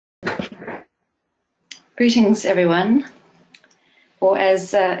Greetings, everyone, or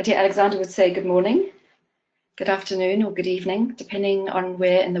as dear Alexander would say, good morning, good afternoon, or good evening, depending on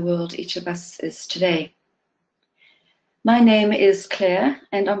where in the world each of us is today. My name is Claire,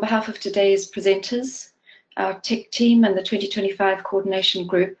 and on behalf of today's presenters, our tech team and the 2025 coordination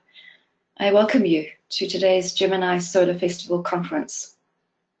group, I welcome you to today's Gemini Solar Festival conference.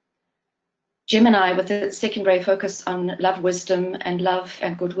 Gemini, with its secondary focus on love, wisdom, and love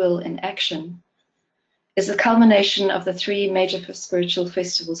and goodwill in action, is the culmination of the three major spiritual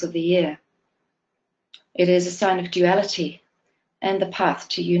festivals of the year. It is a sign of duality and the path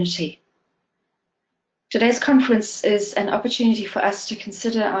to unity. Today's conference is an opportunity for us to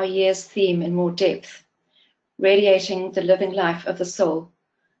consider our year's theme in more depth, radiating the living life of the soul,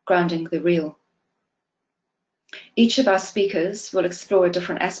 grounding the real. Each of our speakers will explore a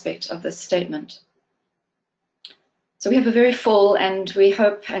different aspect of this statement. So we have a very full and we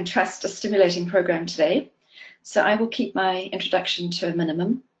hope and trust a stimulating program today. So I will keep my introduction to a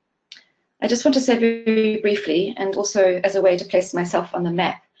minimum. I just want to say very briefly, and also as a way to place myself on the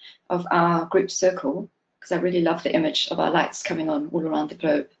map of our group circle, because I really love the image of our lights coming on all around the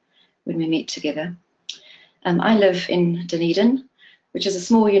globe when we meet together. I live in Dunedin, which is a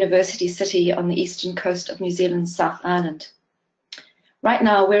small university city on the eastern coast of New Zealand's South Island. Right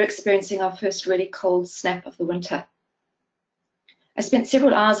now, we're experiencing our first really cold snap of the winter. I spent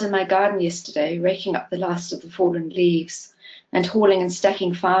several hours in my garden yesterday raking up the last of the fallen leaves and hauling and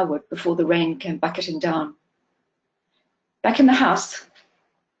stacking firewood before the rain came bucketing down. Back in the house,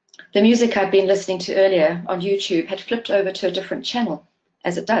 the music I'd been listening to earlier on YouTube had flipped over to a different channel,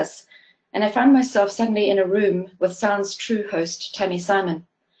 as it does, and I found myself suddenly in a room with Sound's True host, Tammy Simon.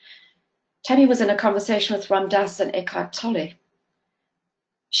 Tammy was in a conversation with Ram Dass and Eckhart Tolle.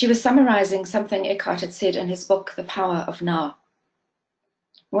 She was summarizing something Eckhart had said in his book, The Power of Now.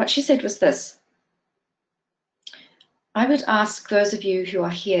 What she said was this: I would ask those of you who are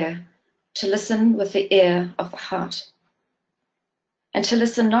here to listen with the ear of the heart, and to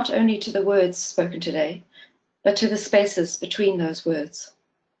listen not only to the words spoken today, but to the spaces between those words.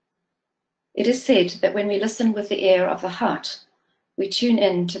 It is said that when we listen with the ear of the heart, we tune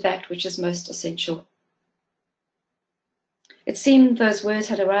in to that which is most essential. It seemed those words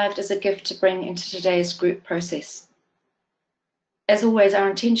had arrived as a gift to bring into today's group process. As always, our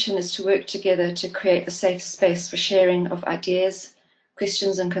intention is to work together to create a safe space for sharing of ideas,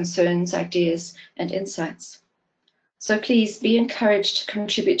 questions and concerns, ideas and insights. So please be encouraged to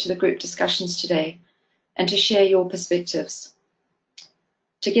contribute to the group discussions today and to share your perspectives.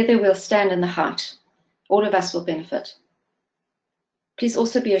 Together we'll stand in the heart. All of us will benefit. Please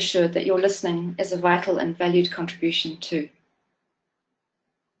also be assured that your listening is a vital and valued contribution too.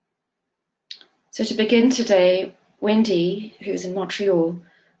 So to begin today, Wendy, who is in Montreal,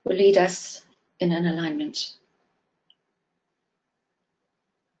 will lead us in an alignment.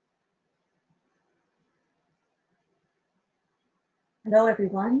 Hello,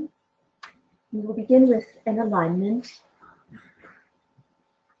 everyone. We will begin with an alignment.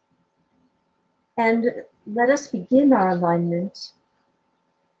 And let us begin our alignment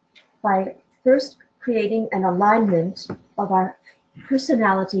by first creating an alignment of our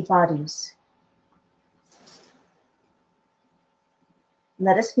personality bodies.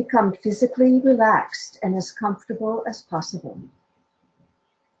 Let us become physically relaxed and as comfortable as possible.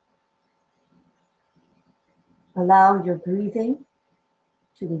 Allow your breathing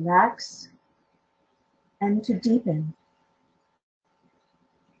to relax and to deepen.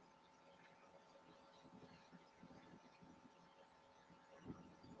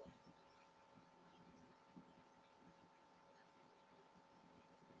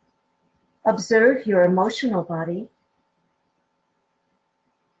 Observe your emotional body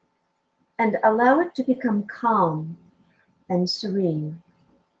and allow it to become calm and serene.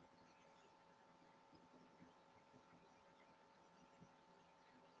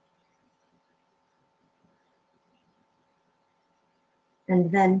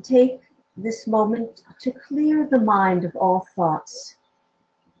 And then take this moment to clear the mind of all thoughts,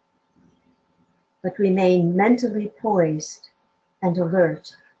 but remain mentally poised and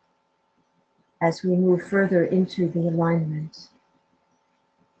alert as we move further into the alignment.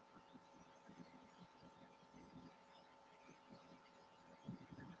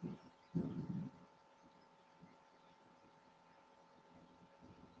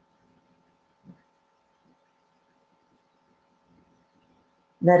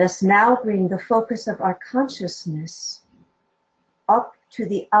 Let us now bring the focus of our consciousness up to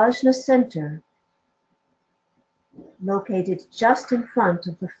the Ajna center, located just in front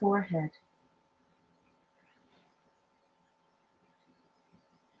of the forehead.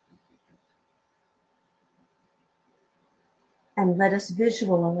 And let us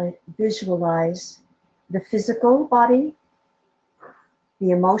visualize the physical body,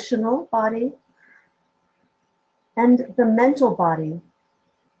 the emotional body, and the mental body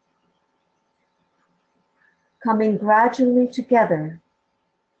coming gradually together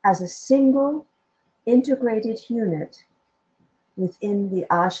as a single integrated unit within the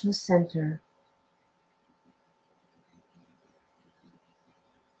Ajna center.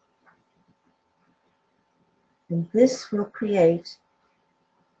 And this will create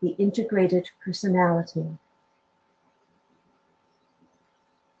the integrated personality.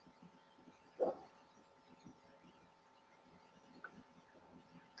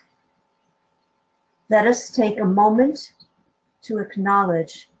 Let us take a moment to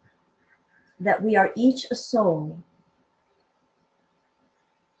acknowledge that we are each a soul.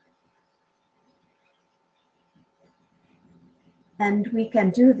 And we can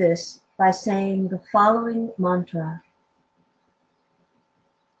do this by saying the following mantra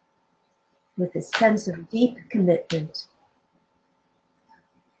with a sense of deep commitment.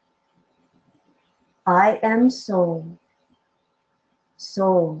 I am soul,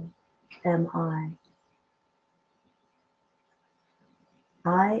 soul am I.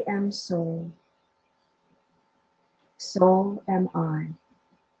 I am soul, soul am I.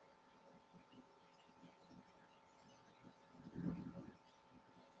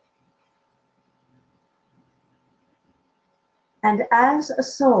 And as a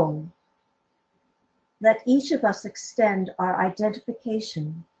soul, let each of us extend our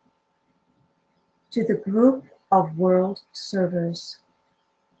identification to the group of world servers.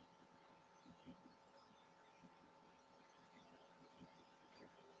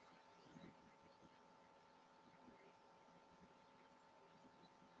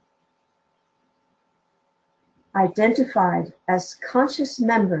 Identified as conscious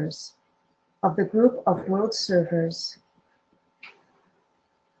members of the group of world servers,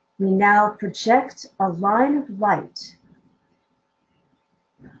 we now project a line of light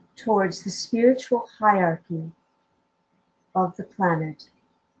towards the spiritual hierarchy of the planet.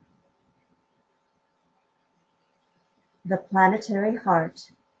 The planetary heart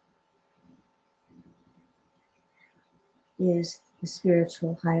is the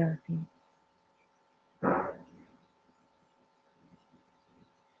spiritual hierarchy.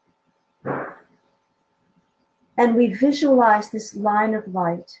 And we visualize this line of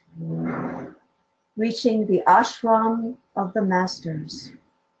light reaching the ashram of the masters.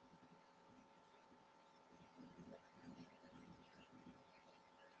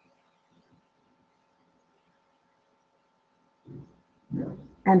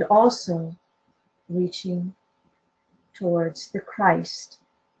 And also reaching towards the Christ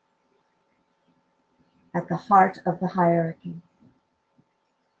at the heart of the hierarchy.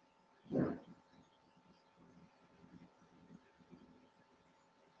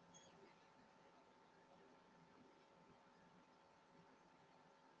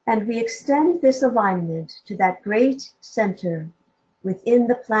 And we extend this alignment to that great center within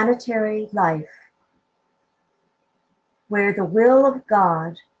the planetary life, where the will of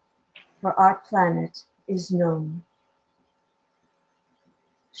God for our planet is known.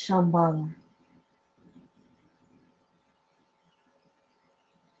 Shambhala.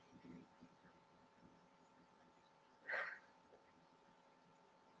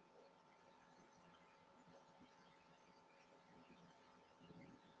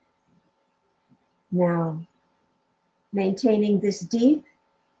 Now, maintaining this deep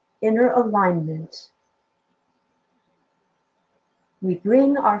inner alignment, we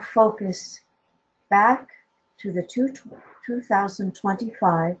bring our focus back to the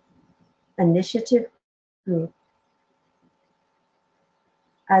 2025 initiative group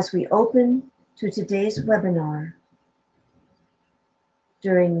as we open to today's webinar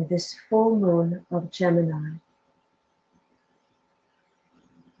during this full moon of Gemini.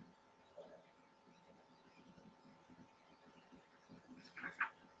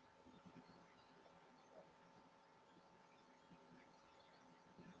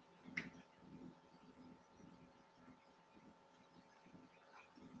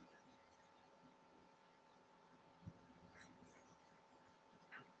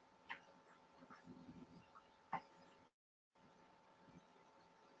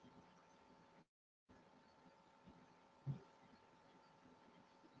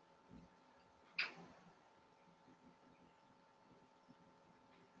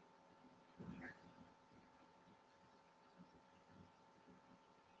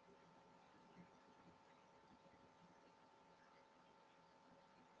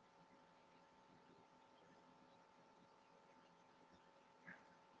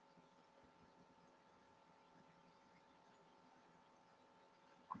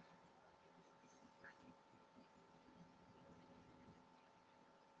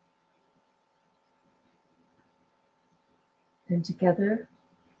 And together,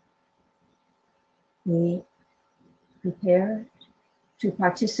 we prepare to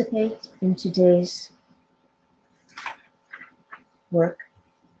participate in today's work.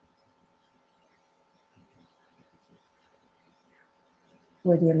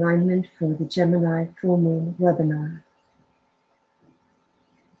 For the alignment for the Gemini full moon webinar.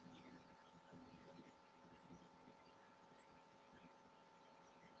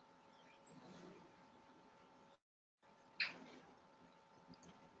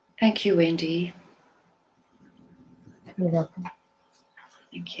 Thank you, Wendy. You're welcome.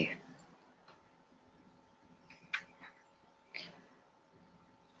 Thank you.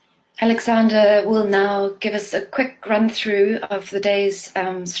 Alexander will now give us a quick run through of the day's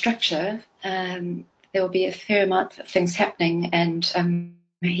structure. There will be a fair amount of things happening, and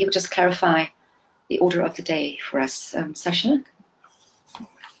he will just clarify the order of the day for us. Sasha?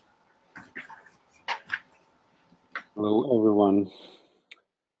 Hello, everyone.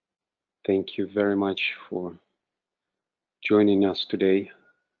 Thank you very much for joining us today,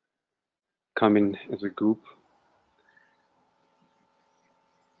 coming as a group.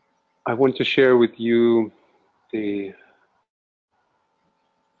 I want to share with you the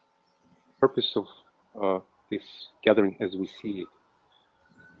purpose of this gathering as we see it.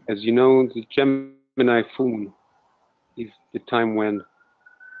 As you know, the Gemini full moon is the time when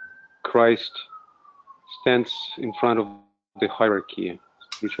Christ stands in front of the hierarchy,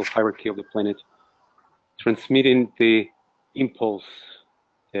 spiritual hierarchy of the planet, transmitting the impulse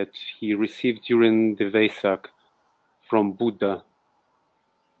that he received during the Vesak from Buddha.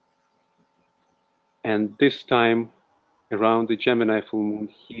 And this time, around the Gemini full moon,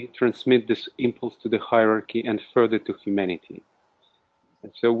 he transmits this impulse to the hierarchy and further to humanity.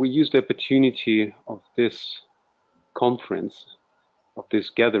 And so we use the opportunity of this conference, of this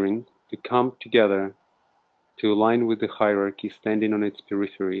gathering, to come together, to align with the hierarchy, standing on its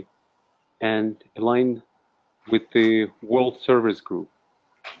periphery, and align with the World Service Group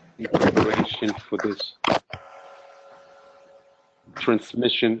in preparation for this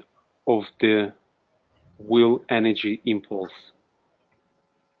transmission of the will energy impulse.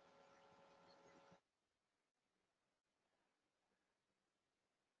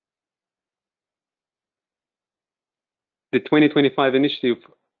 The 2025 initiative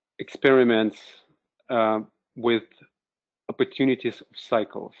experiments with opportunities of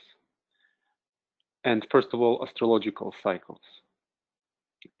cycles, and first of all, astrological cycles.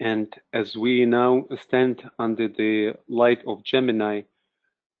 And as we now stand under the light of Gemini,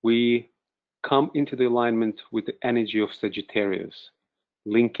 we come into the alignment with the energy of Sagittarius,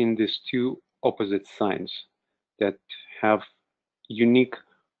 linking these two opposite signs that have unique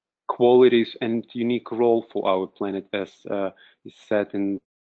qualities and unique role for our planet, as is said in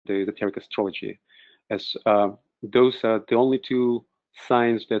the esoteric astrology, as those are the only two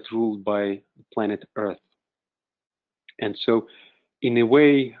signs that ruled by planet Earth. And so, in a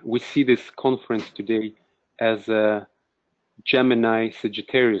way, we see this conference today as a Gemini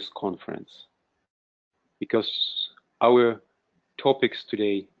Sagittarius conference, because our topics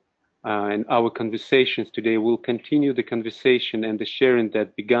today and our conversations today will continue the conversation and the sharing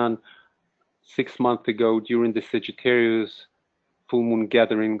that began 6 months ago during the Sagittarius full moon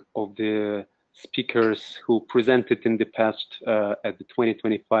gathering of the speakers who presented in the past at the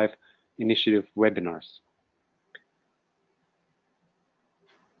 2025 initiative webinars.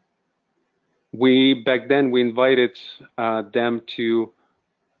 Back then we invited them to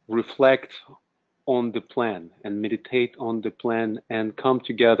reflect on the plan and meditate on the plan and come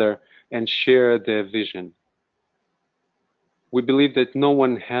together and share their vision. We believe that no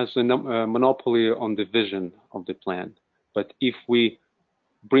one has a monopoly on the vision of the plan, but if we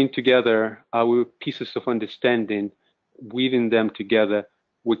bring together our pieces of understanding, weaving them together,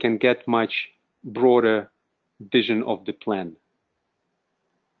 we can get much broader vision of the plan.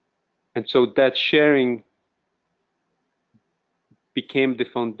 And so that sharing became the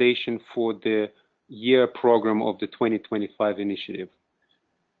foundation for the year program of the 2025 initiative.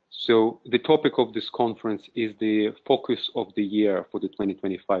 So the topic of this conference is the focus of the year for the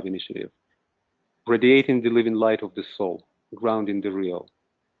 2025 initiative: radiating the living light of the soul, grounding the real.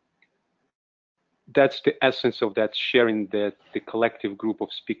 That's the essence of that sharing that the collective group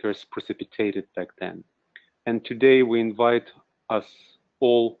of speakers precipitated back then. And today we invite us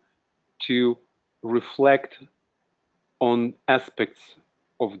all to reflect on aspects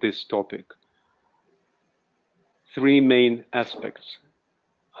of this topic. 3 main aspects: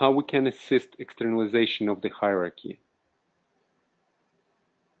 how we can assist externalization of the hierarchy,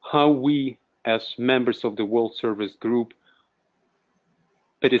 how we as members of the World Service Group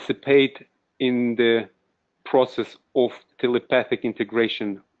participate in the process of telepathic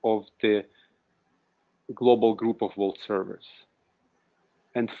integration of the global group of world servers.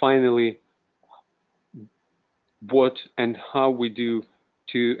 And finally, what and how we do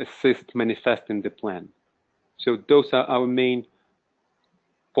to assist manifesting the plan. So those are our main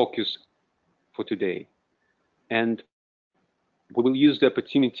focus for today. And we will use the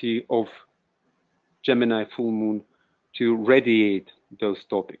opportunity of Gemini full moon to radiate those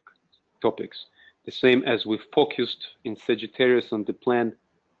topics. The same as we focused in Sagittarius on the plan,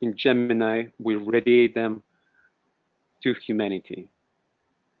 in Gemini, we radiate them to humanity.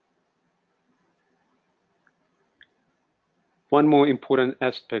 One more important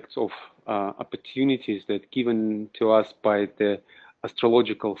aspect of opportunities that given to us by the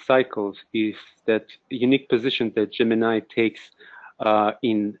astrological cycles is that unique position that Gemini takes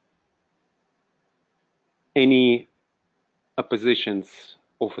in any oppositions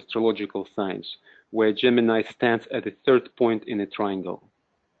of astrological signs, where Gemini stands at the third point in a triangle.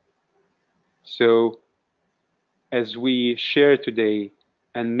 So as we share today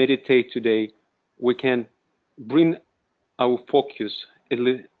and meditate today, we can bring our focus,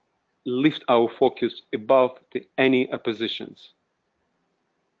 lift our focus above any oppositions,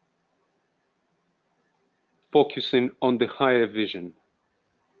 focusing on the higher vision.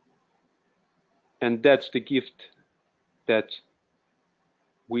 And that's the gift that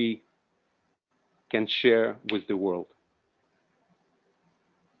we can share with the world.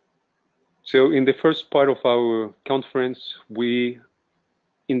 So in the first part of our conference, we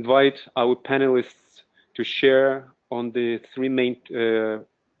invite our panelists to share on the three main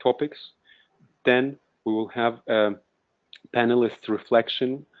topics. Then we will have a panelist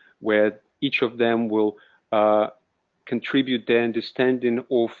reflection where each of them will contribute their understanding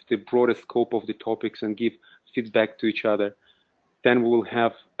of the broader scope of the topics and give feedback to each other. Then we will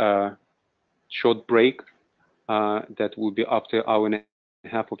have a short break that will be after hour and a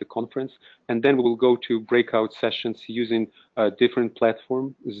half of the conference. And then we will go to breakout sessions using a different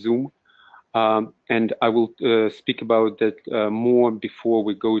platform, Zoom. And I will speak about that more before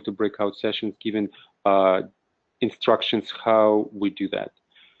we go to breakout sessions, given instructions how we do that.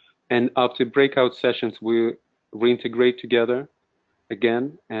 And after breakout sessions, we reintegrate together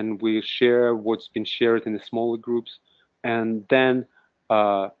again, and we share what's been shared in the smaller groups. And then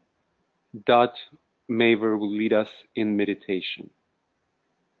Maver will lead us in meditation.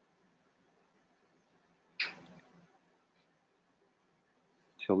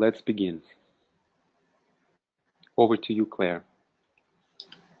 So let's begin. Over to you, Claire.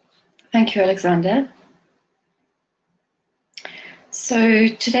 Thank you, Alexander. So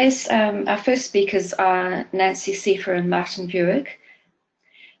today's our first speakers are Nancy Seifer and Martin Vieweg.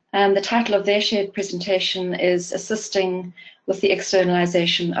 And the title of their shared presentation is Assisting with the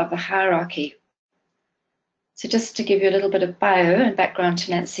Externalization of the Hierarchy. So just to give you a little bit of bio and background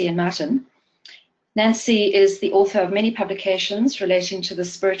to Nancy and Martin. Nancy is the author of many publications relating to the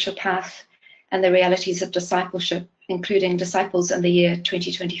spiritual path and the realities of discipleship, including Disciples in the Year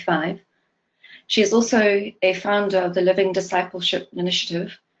 2025. She is also a founder of the Living Discipleship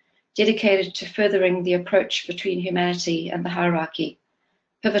Initiative, dedicated to furthering the approach between humanity and the hierarchy,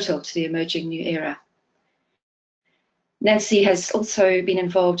 pivotal to the emerging new era. Nancy has also been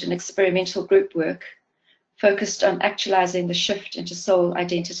involved in experimental group work focused on actualizing the shift into soul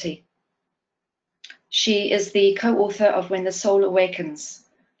identity. She is the co-author of When the Soul Awakens,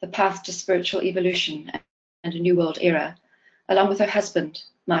 The Path to Spiritual Evolution and a New World Era, along with her husband,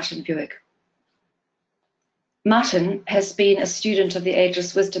 Martin Vieweg. Martin has been a student of the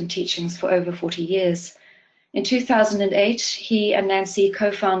Ageless Wisdom teachings for over 40 years. In 2008, he and Nancy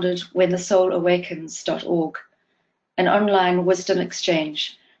co-founded whenthesoulawakens.org, an online wisdom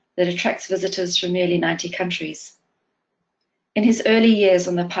exchange that attracts visitors from nearly 90 countries. In his early years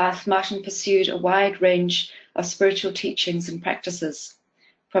on the path, Martin pursued a wide range of spiritual teachings and practices,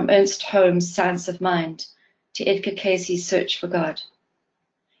 from Ernst Holmes' Science of Mind to Edgar Cayce's Search for God.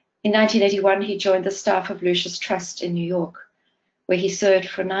 In 1981, he joined the staff of Lucius Trust in New York, where he served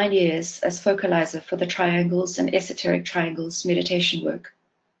for 9 years as focalizer for the Triangles and Esoteric Triangles meditation work.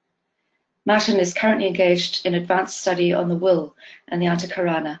 Martin is currently engaged in advanced study on the will and the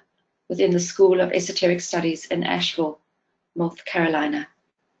Antakarana within the School of Esoteric Studies in Asheville, North Carolina.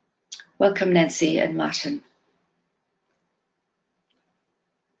 Welcome, Nancy and Martin.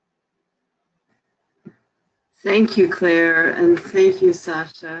 Thank you, Claire, and thank you,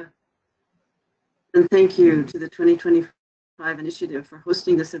 Sasha. And thank you to the 2025 Initiative for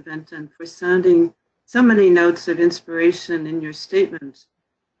hosting this event and for sounding so many notes of inspiration in your statement,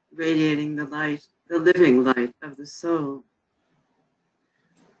 radiating the light, the living light of the soul.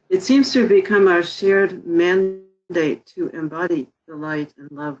 It seems to have become our shared mandate to embody the light and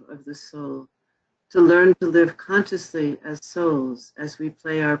love of the soul, to learn to live consciously as souls as we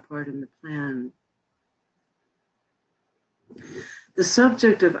play our part in the plan. The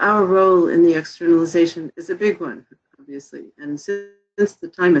subject of our role in the externalization is a big one, obviously, and since the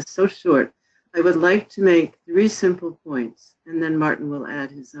time is so short, I would like to make 3 simple points, and then Martin will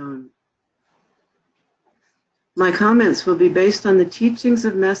add his own. My comments will be based on the teachings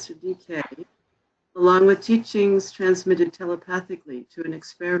of Master DK, along with teachings transmitted telepathically to an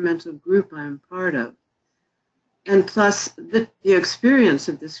experimental group I am part of, and plus the experience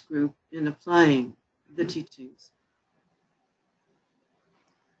of this group in applying the teachings.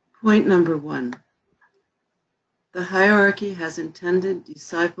 Point number 1. The hierarchy has intended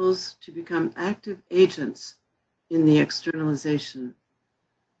disciples to become active agents in the externalization.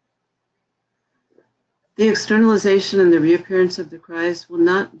 The externalization and the reappearance of the Christ will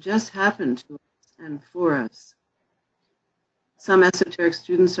not just happen to us and for us. Some esoteric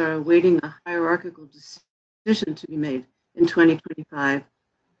students are awaiting a hierarchical decision to be made in 2025,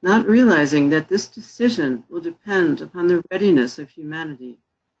 not realizing that this decision will depend upon the readiness of humanity.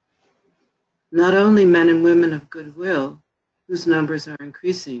 Not only men and women of goodwill, whose numbers are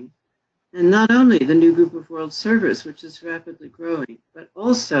increasing, and not only the new group of world servers, which is rapidly growing, but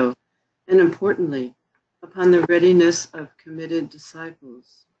also, and importantly, upon the readiness of committed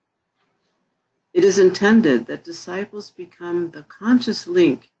disciples. It is intended that disciples become the conscious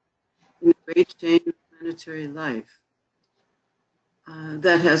link in the great chain of planetary life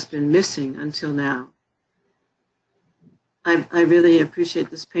that has been missing until now. I really appreciate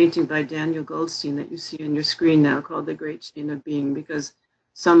this painting by Daniel Goldstein that you see on your screen now called The Great Chain of Being, because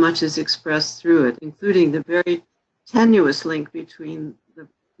so much is expressed through it, including the very tenuous link between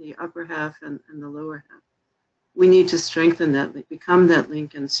the upper half and the lower half. We need to strengthen that link, become that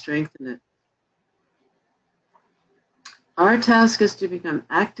link and strengthen it. Our task is to become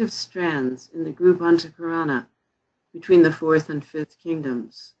active strands in the group Antakarana between the 4th and 5th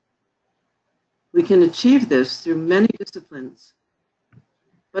kingdoms. We can achieve this through many disciplines,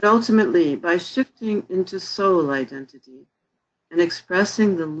 but ultimately by shifting into soul identity and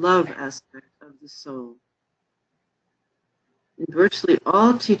expressing the love aspect of the soul. In virtually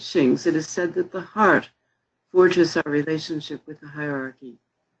all teachings, it is said that the heart forges our relationship with the hierarchy,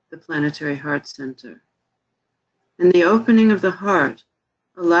 the Planetary Heart Center. And the opening of the heart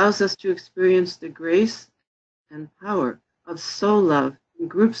allows us to experience the grace and power of soul love in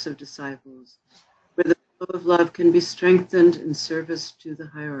groups of disciples, where the flow of love can be strengthened in service to the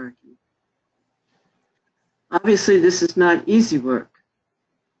hierarchy. Obviously, this is not easy work.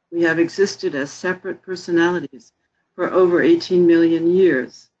 We have existed as separate personalities for over 18 million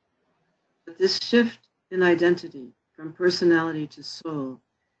years. But this shift in identity from personality to soul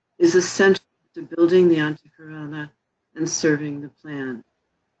is essential to building the Antakarana and serving the plan.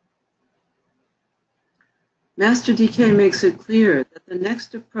 Master DK makes it clear that the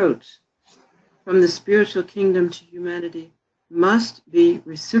next approach from the spiritual kingdom to humanity must be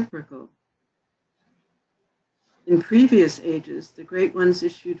reciprocal. In previous ages, the great ones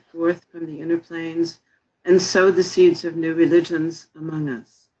issued forth from the inner planes and sowed the seeds of new religions among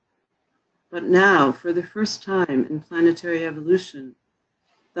us. But now, for the first time in planetary evolution,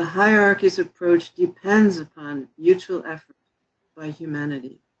 the hierarchy's approach depends upon mutual effort by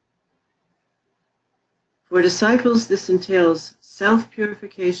humanity. For disciples, this entails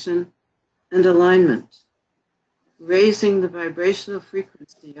self-purification and alignment, raising the vibrational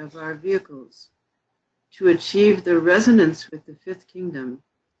frequency of our vehicles to achieve the resonance with the 5th kingdom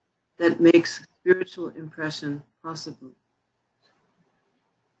that makes spiritual impression possible.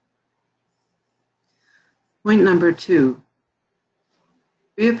 Point number 2.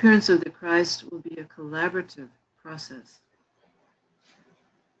 Reappearance of the Christ will be a collaborative process.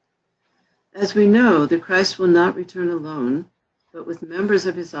 As we know, the Christ will not return alone, but with members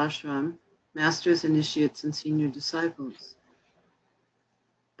of his ashram, masters, initiates, and senior disciples.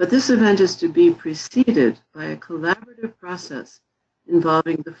 But this event is to be preceded by a collaborative process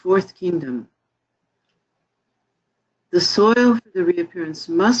involving the 4th kingdom. The soil for the reappearance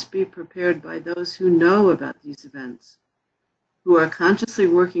must be prepared by those who know about these events, who are consciously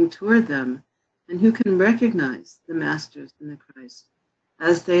working toward them, and who can recognize the masters in the Christ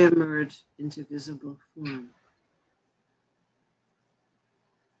as they emerge into visible form.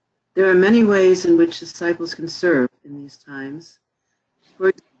 There are many ways in which disciples can serve in these times. For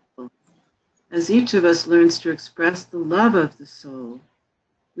example, as each of us learns to express the love of the soul,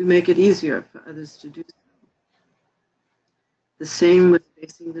 we make it easier for others to do so. The same with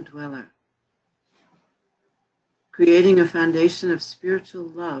facing the dweller. creating a foundation of spiritual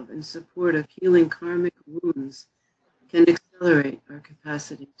love in support of healing karmic wounds can accelerate our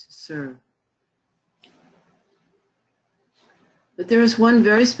capacity to serve. But there is one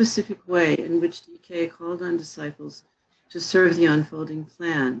very specific way in which DK called on disciples to serve the unfolding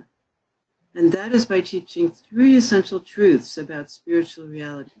plan, and that is by teaching 3 essential truths about spiritual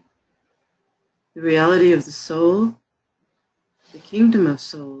reality: the reality of the soul, the kingdom of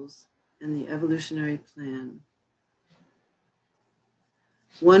souls, and the evolutionary plan.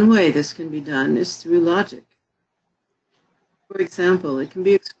 One way this can be done is through logic. For example, it can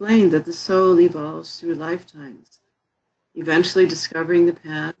be explained that the soul evolves through lifetimes, eventually discovering the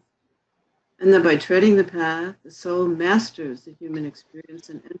path, and that by treading the path, the soul masters the human experience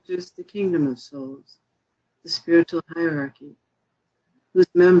and enters the kingdom of souls, the spiritual hierarchy, whose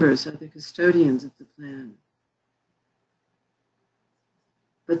members are the custodians of the plan.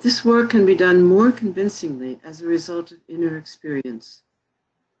 But this work can be done more convincingly as a result of inner experience.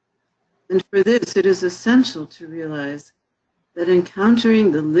 And for this, it is essential to realize that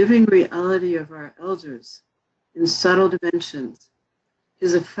encountering the living reality of our elders in subtle dimensions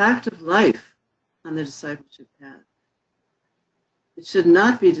is a fact of life on the discipleship path. It should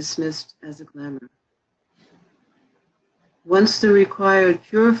not be dismissed as a glamour. Once the required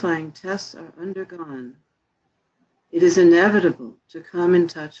purifying tests are undergone, it is inevitable to come in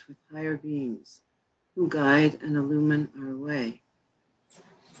touch with higher beings who guide and illumine our way.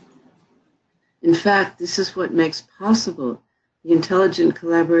 In fact, this is what makes possible the intelligent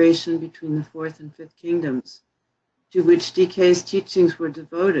collaboration between the 4th and 5th kingdoms, to which DK's teachings were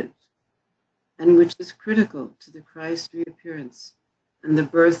devoted, and which is critical to the Christ reappearance and the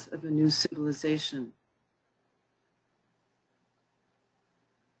birth of a new civilization.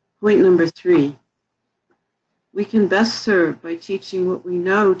 Point number 3. We can best serve by teaching what we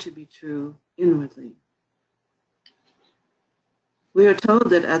know to be true inwardly. We are told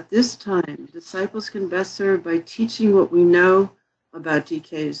that at this time, disciples can best serve by teaching what we know about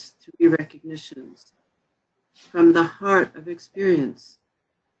DK's 3 recognitions, from the heart of experience,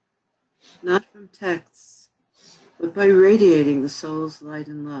 not from texts, but by radiating the soul's light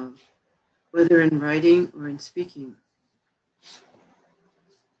and love, whether in writing or in speaking.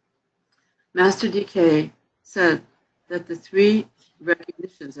 Master DK said that the 3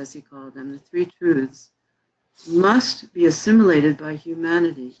 recognitions, as he called them, the 3 truths, must be assimilated by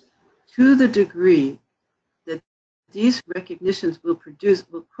humanity to the degree that these recognitions will produce,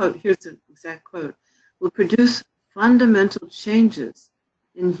 here's an exact quote, will produce fundamental changes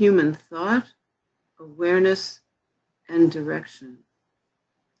in human thought, awareness, and direction.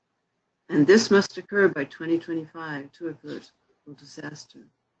 And this must occur by 2025 to avert disaster.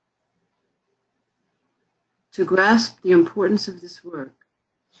 To grasp the importance of this work,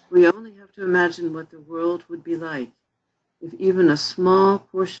 we only have to imagine what the world would be like if even a small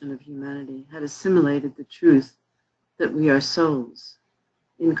portion of humanity had assimilated the truth that we are souls,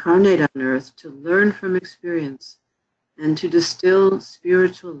 incarnate on earth to learn from experience and to distill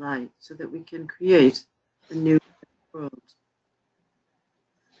spiritual light so that we can create a new world.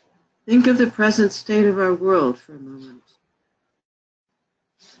 Think of the present state of our world for a moment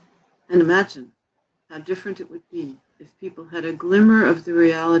and imagine how different it would be if people had a glimmer of the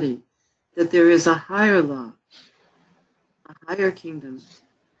reality that there is a higher law, a higher kingdom,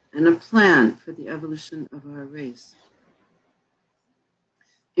 and a plan for the evolution of our race.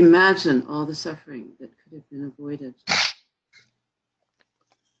 Imagine all the suffering that could have been avoided.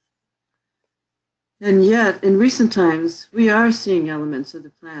 And yet, in recent times, we are seeing elements of the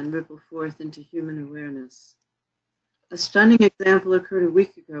plan ripple forth into human awareness. A stunning example occurred a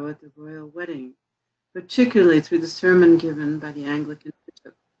week ago at the royal wedding, particularly through the sermon given by the Anglican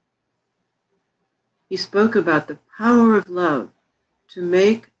bishop. He spoke about the power of love to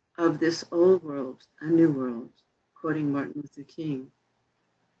make of this old world a new world, quoting Martin Luther King.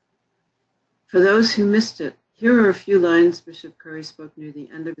 For those who missed it, here are a few lines Bishop Curry spoke near the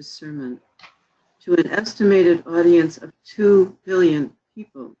end of his sermon to an estimated audience of 2 billion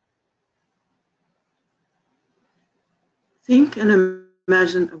people. Think and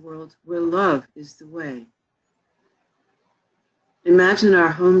imagine a world where love is the way. Imagine our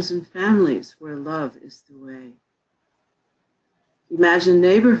homes and families where love is the way. Imagine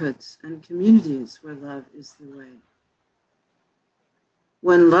neighborhoods and communities where love is the way.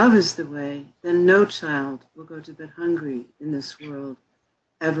 When love is the way, then no child will go to bed hungry in this world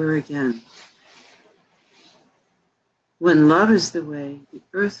ever again. When love is the way, the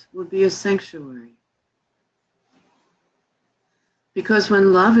earth will be a sanctuary. Because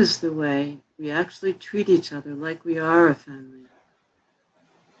when love is the way, we actually treat each other like we are a family.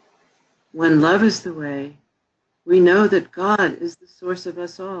 When love is the way, We know that God is the source of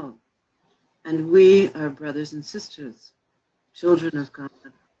us all, and we are brothers and sisters, children of God.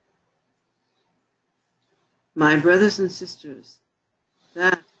 My brothers and sisters,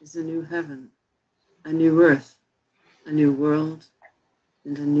 that is a new heaven, a new earth, a new world,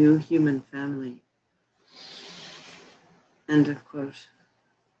 and a new human family. End of quote.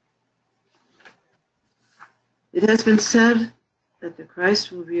 It has been said that the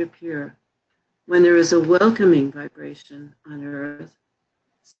Christ will reappear when there is a welcoming vibration on earth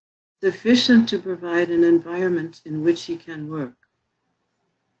sufficient to provide an environment in which he can work.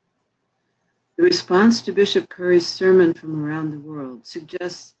 The response to Bishop Curry's sermon from around the world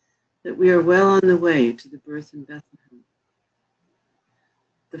suggests that we are well on the way to the birth in Bethlehem.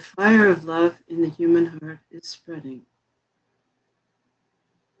 The fire of love in the human heart is spreading.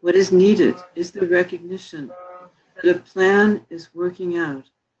 What is needed is the recognition that a plan is working out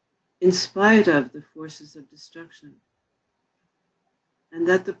in spite of the forces of destruction, and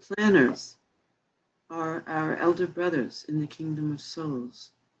that the planners are our elder brothers in the kingdom of souls,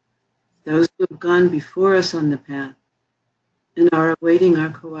 those who have gone before us on the path and are awaiting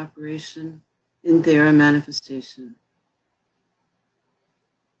our cooperation in their manifestation.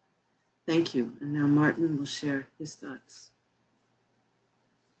 Thank you. And now Martin will share his thoughts.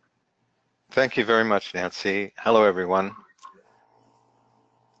 Thank you very much, Nancy. Hello, everyone.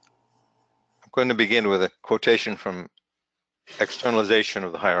 I'm going to begin with a quotation from Externalization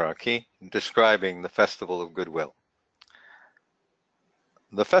of the Hierarchy, describing the Festival of Goodwill.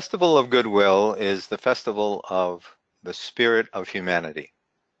 The Festival of Goodwill is the festival of the spirit of humanity,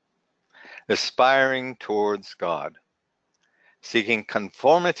 aspiring towards God, seeking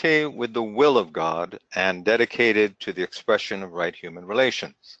conformity with the will of God, and dedicated to the expression of right human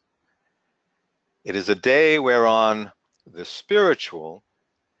relations. It is a day whereon the spiritual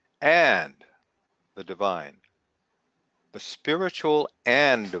and the divine, the spiritual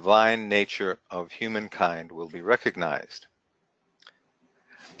and divine nature of humankind will be recognized.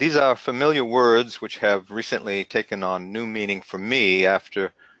 These are familiar words which have recently taken on new meaning for me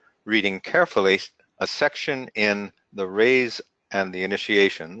after reading carefully a section in the Rays and the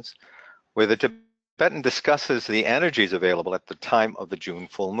Initiations, where the Tibetan discusses the energies available at the time of the June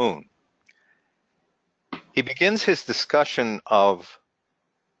full moon. He begins his discussion of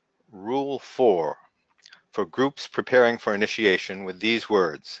Rule 4 for groups preparing for initiation with these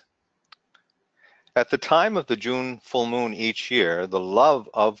words. At the time of the June full moon each year, the love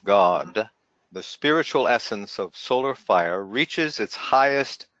of God, the spiritual essence of solar fire, reaches its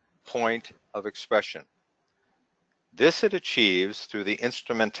highest point of expression. This it achieves through the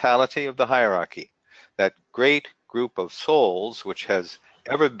instrumentality of the hierarchy, that great group of souls which has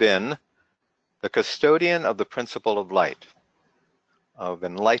ever been the custodian of the principle of light, of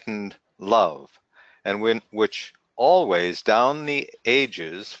enlightened love, and which always down the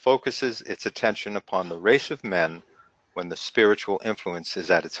ages focuses its attention upon the race of men when the spiritual influence is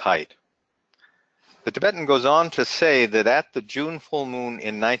at its height. The Tibetan goes on to say that at the June full moon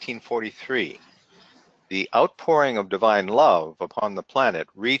in 1943, the outpouring of divine love upon the planet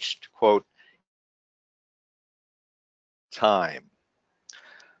reached, quote, time.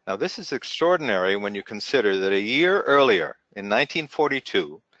 Now, this is extraordinary when you consider that a year earlier, in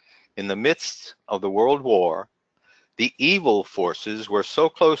 1942, in the midst of the World War, the evil forces were so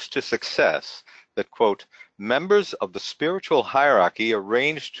close to success that, quote, members of the spiritual hierarchy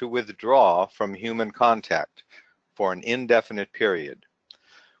arranged to withdraw from human contact for an indefinite period,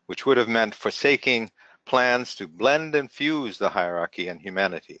 which would have meant forsaking plans to blend and fuse the hierarchy and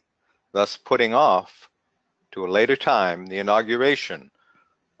humanity, thus putting off to a later time the inauguration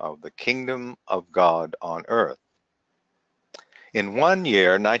of the kingdom of God on earth. In one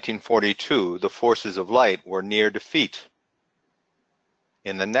year, 1942, the forces of light were near defeat.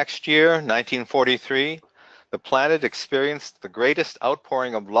 In the next year, 1943, the planet experienced the greatest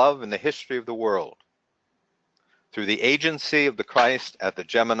outpouring of love in the history of the world through the agency of the Christ at the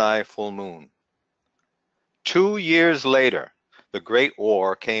Gemini full moon. 2 years later, the Great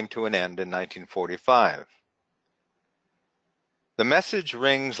War came to an end in 1945. The message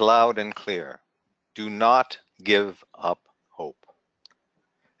rings loud and clear. Do not give up hope.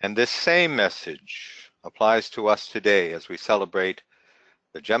 And this same message applies to us today as we celebrate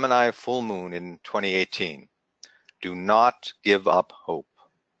the Gemini full moon in 2018. Do not give up hope.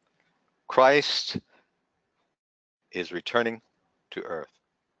 Christ is returning to earth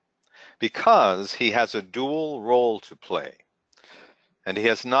because he has a dual role to play, and he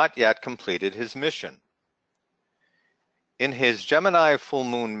has not yet completed his mission. In his Gemini full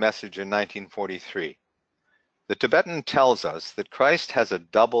moon message in 1943, the Tibetan tells us that Christ has a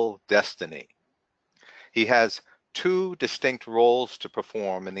double destiny. He has two distinct roles to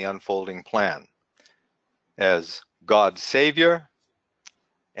perform in the unfolding plan as God Savior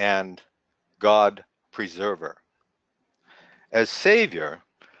and God Preserver. As Savior,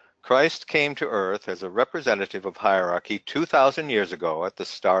 Christ came to earth as a representative of hierarchy 2,000 years ago at the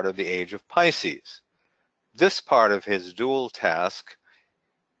start of the age of Pisces. This part of his dual task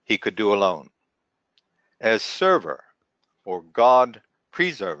he could do alone. As server, or God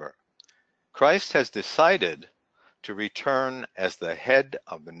Preserver, Christ has decided to return as the head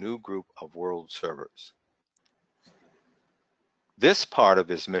of the new group of world servers. This part of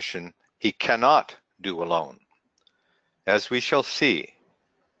his mission he cannot do alone. As we shall see,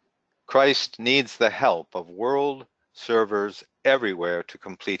 Christ needs the help of world servers everywhere to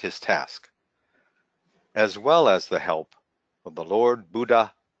complete his task, as well as the help of the Lord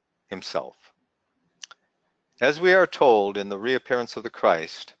Buddha himself. As we are told in the reappearance of the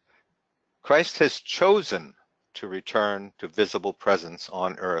Christ, Christ has chosen to return to visible presence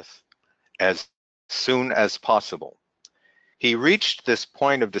on earth as soon as possible. He reached this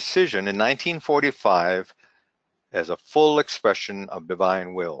point of decision in 1945 as a full expression of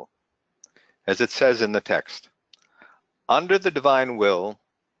divine will. As it says in the text, under the divine will,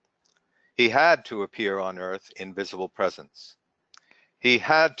 he had to appear on earth in visible presence. He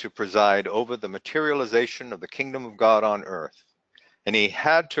had to preside over the materialization of the kingdom of God on earth, and he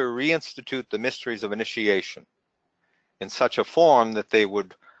had to reinstitute the mysteries of initiation in such a form that they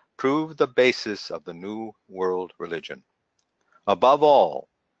would prove the basis of the new world religion. Above all,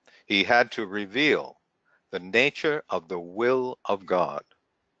 he had to reveal the nature of the will of God.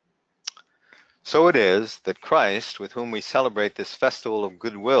 So it is that Christ, with whom we celebrate this festival of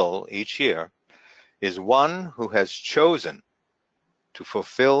goodwill each year, is one who has chosen to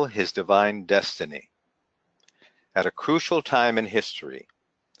fulfill his divine destiny. At a crucial time in history,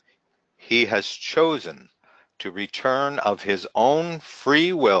 he has chosen to return of his own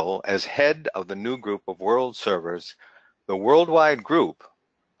free will as head of the new group of world servers, the worldwide group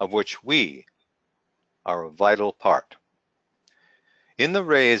of which we are a vital part. In the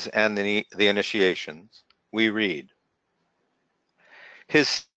rays and the initiations, we read,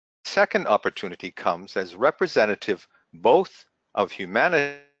 his second opportunity comes as representative both of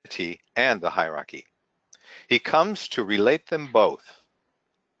humanity and the hierarchy. He comes to relate them both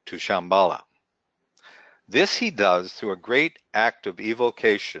to Shambhala. This he does through a great act of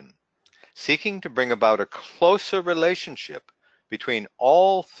evocation, seeking to bring about a closer relationship between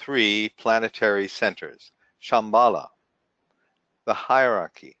all three planetary centers, Shambhala, the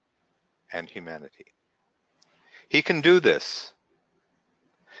hierarchy, and humanity. He can do this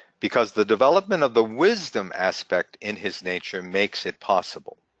because the development of the wisdom aspect in his nature makes it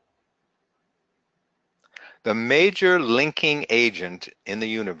possible. The major linking agent in the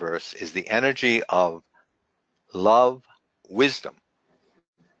universe is the energy of love, wisdom.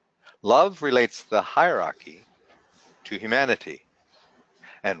 Love relates the hierarchy to humanity,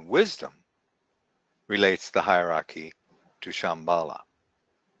 and wisdom relates the hierarchy to Shambhala.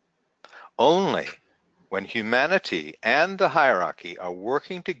 Only when humanity and the hierarchy are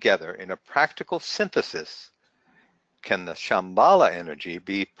working together in a practical synthesis can the Shambhala energy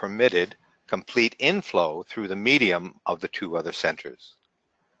be permitted complete inflow through the medium of the two other centers.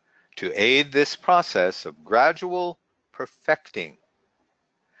 To aid this process of gradual perfecting,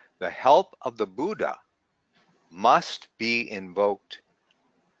 the help of the Buddha must be invoked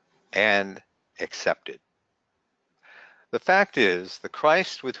and accepted. The fact is, the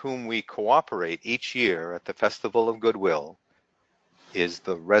Christ with whom we cooperate each year at the Festival of Goodwill is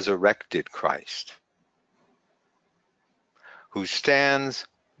the resurrected Christ, who stands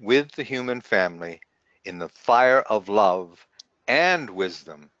with the human family in the fire of love and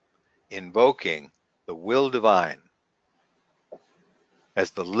wisdom, invoking the will divine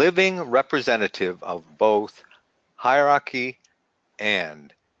as the living representative of both hierarchy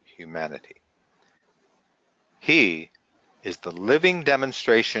and humanity. He is the living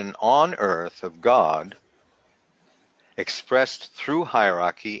demonstration on earth of God expressed through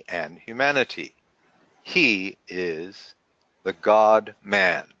hierarchy and humanity. He is the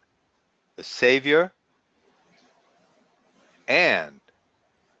God-man, the Savior, and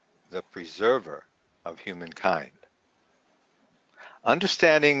the preserver of humankind.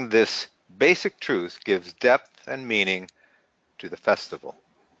 Understanding this basic truth gives depth and meaning to the festival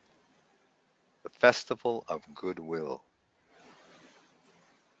of goodwill.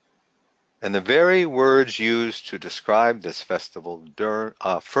 And the very words used to describe this festival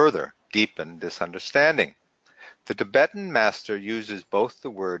further deepen this understanding. The Tibetan master uses both the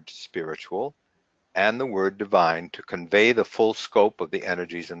word spiritual and the word divine to convey the full scope of the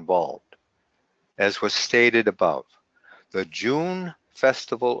energies involved. as was stated above, the June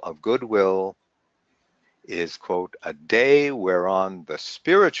Festival of Goodwill is, quote, a day whereon the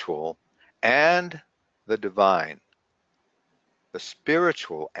spiritual and the divine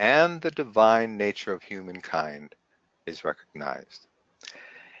nature of humankind is recognized.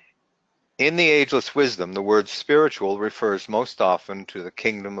 In the ageless wisdom, the word spiritual refers most often to the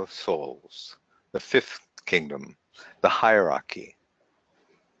kingdom of souls, the fifth kingdom, the hierarchy,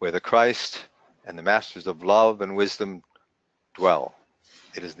 where the Christ and the masters of love and wisdom dwell.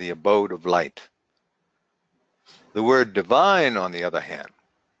 It is the abode of light. The word divine, on the other hand,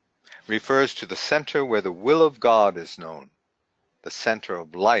 refers to the center where the will of God is known, the center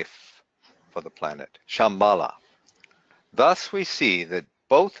of life for the planet, Shambhala. Thus we see that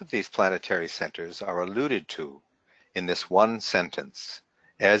both of these planetary centers are alluded to in this one sentence,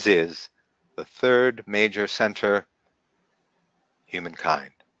 as is the third major center,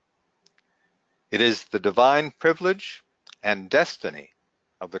 humankind. It is the divine privilege and destiny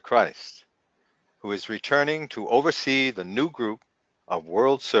of the Christ, who is returning to oversee the new group of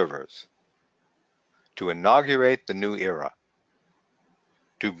world servers, to inaugurate the new era,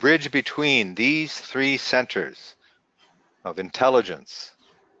 to bridge between these three centers of intelligence,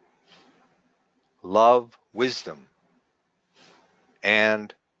 love, wisdom,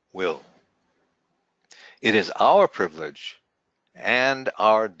 and will. It is our privilege and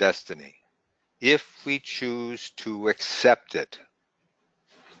our destiny, if we choose to accept it,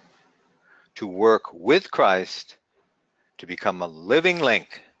 to work with Christ to become a living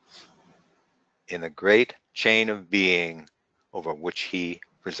link in the great chain of being over which he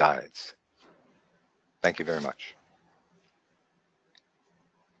presides. Thank you very much.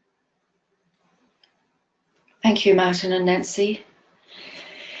 Thank you, Martin and Nancy.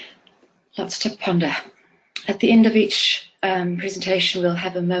 Lots to ponder. At the end of each presentation, we'll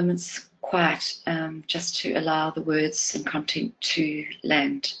have a moment's quiet just to allow the words and content to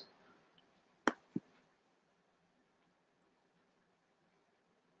land.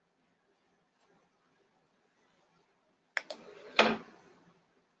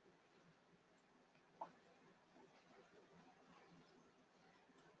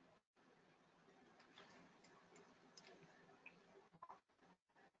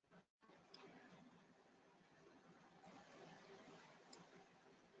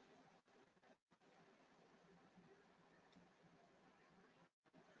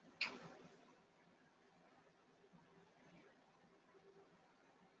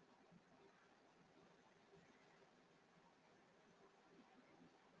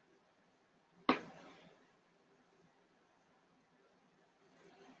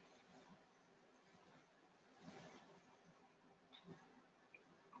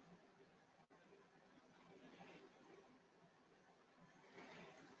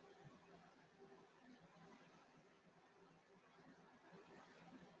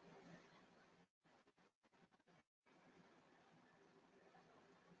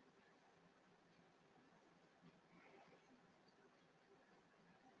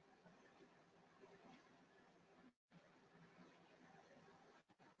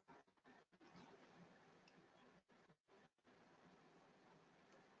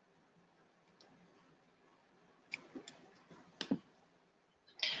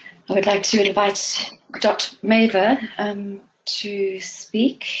 I would like to invite Dr. Maver to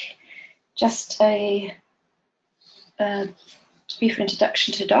speak. Just a brief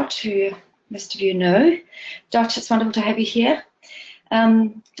introduction to Dot, who most of you know. Dot, it's wonderful to have you here.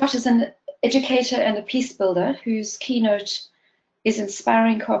 Dot is an educator and a peace builder whose keynote is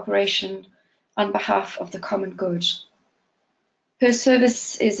inspiring cooperation on behalf of the common good. Her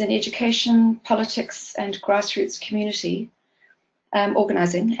service is in education, politics, and grassroots community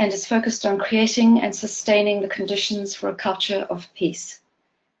organizing, and is focused on creating and sustaining the conditions for a culture of peace,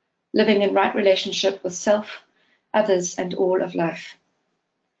 living in right relationship with self, others, and all of life.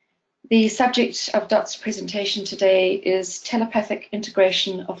 The subject of Dot's presentation today is telepathic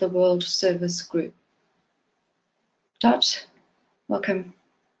integration of the World Service Group. Dot, welcome.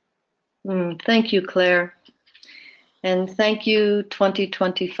 Thank you, Claire. And thank you,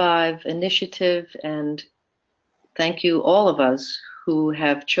 2025 Initiative, and thank you all of us who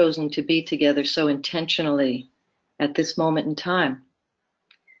have chosen to be together so intentionally at this moment in time.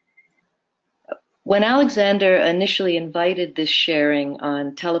 When Alexander initially invited this sharing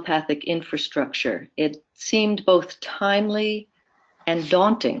on telepathic infrastructure, it seemed both timely and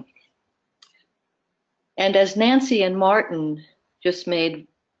daunting. And as Nancy and Martin just made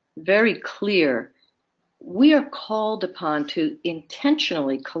very clear, we are called upon to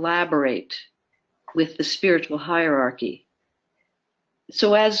intentionally collaborate with the spiritual hierarchy.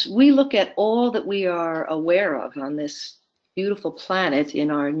 So as we look at all that we are aware of on this beautiful planet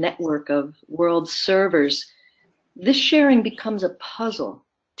in our network of world servers, this sharing becomes a puzzle,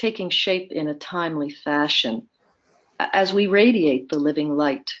 taking shape in a timely fashion as we radiate the living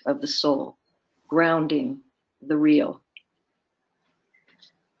light of the soul, grounding the real.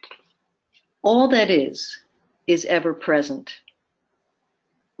 All that is ever present.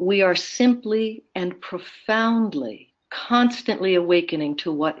 We are simply and profoundly, constantly awakening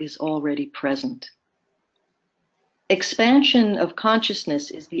to what is already present. Expansion of consciousness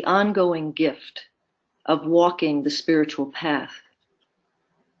is the ongoing gift of walking the spiritual path.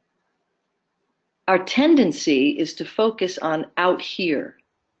 Our tendency is to focus on out here,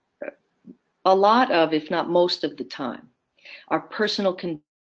 a lot of, if not most of the time. Our personal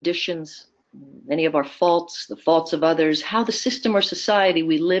conditions, many of our faults, the faults of others, how the system or society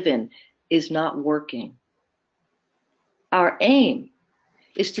we live in is not working. Our aim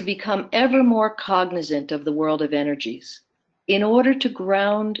is to become ever more cognizant of the world of energies in order to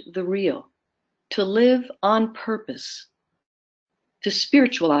ground the real, to live on purpose, to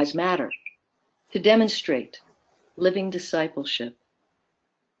spiritualize matter, to demonstrate living discipleship.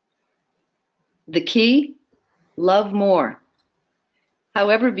 The key? Love more.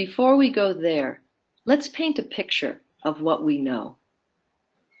 However, before we go there, let's paint a picture of what we know.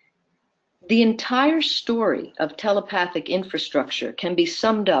 The entire story of telepathic infrastructure can be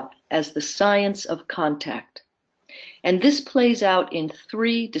summed up as the science of contact. And this plays out in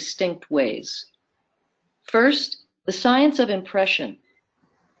three distinct ways. First, the science of impression,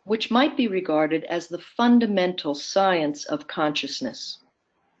 which might be regarded as the fundamental science of consciousness.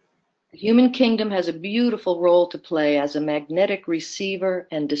 The human kingdom has a beautiful role to play as a magnetic receiver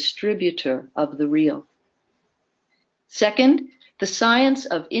and distributor of the real. Second, the science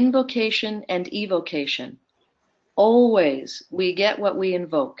of invocation and evocation. Always we get what we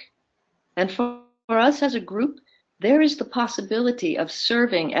invoke. And for us as a group, there is the possibility of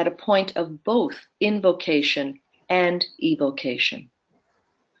serving at a point of both invocation and evocation.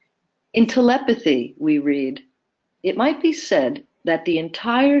 In telepathy, we read, it might be said that the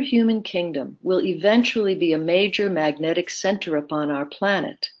entire human kingdom will eventually be a major magnetic center upon our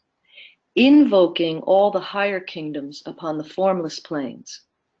planet, invoking all the higher kingdoms upon the formless planes,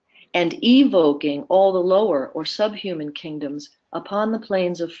 and evoking all the lower or subhuman kingdoms upon the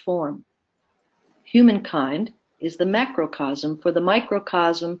planes of form. Humankind is the macrocosm for the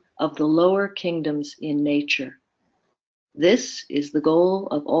microcosm of the lower kingdoms in nature. This is the goal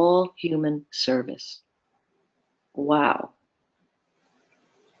of all human service. Wow.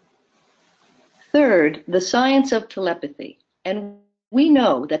 Third, the science of telepathy. And we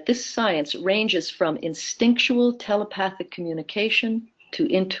know that this science ranges from instinctual telepathic communication to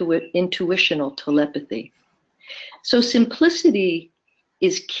intuitional telepathy. So simplicity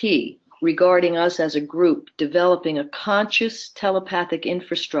is key regarding us as a group developing a conscious telepathic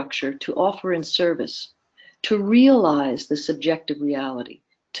infrastructure to offer in service, to realize the subjective reality,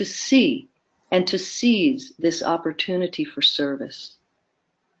 to see and to seize this opportunity for service.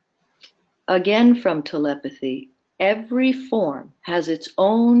 Again, from telepathy, every form has its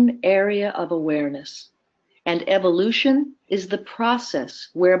own area of awareness, and evolution is the process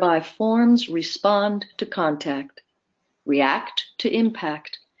whereby forms respond to contact, react to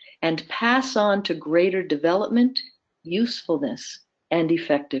impact, and pass on to greater development, usefulness, and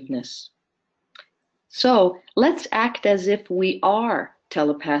effectiveness. So let's act as if we are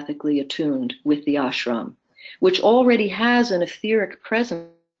telepathically attuned with the ashram, which already has an etheric presence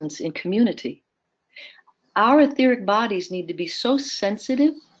in community. Our etheric bodies need to be so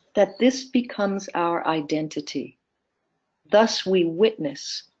sensitive that this becomes our identity. Thus we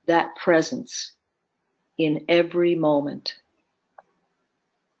witness that presence in every moment.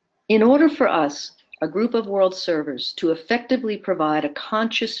 In order for us, a group of world servers, to effectively provide a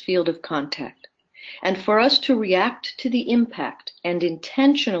conscious field of contact, and for us to react to the impact and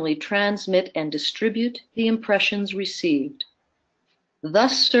intentionally transmit and distribute the impressions received,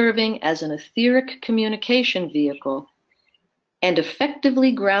 thus serving as an etheric communication vehicle and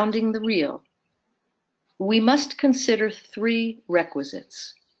effectively grounding the real, we must consider three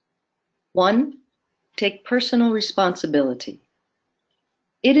requisites. 1, take personal responsibility.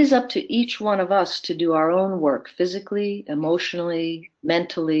 It is up to each one of us to do our own work physically, emotionally,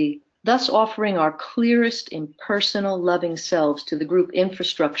 mentally, thus offering our clearest impersonal loving selves to the group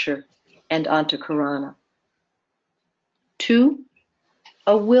infrastructure and onto Karana. 2,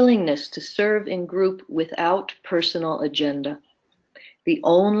 a willingness to serve in group without personal agenda. The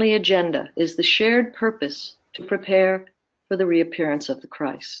only agenda is the shared purpose to prepare for the reappearance of the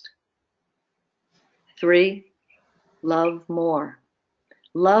Christ. 3, love more.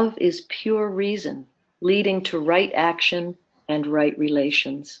 Love is pure reason, leading to right action and right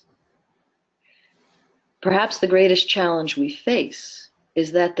relations. Perhaps the greatest challenge we face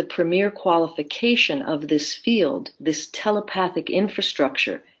is that the premier qualification of this field, this telepathic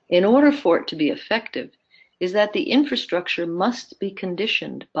infrastructure, in order for it to be effective, is that the infrastructure must be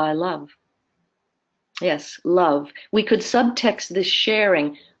conditioned by love. Yes, love. We could subtext this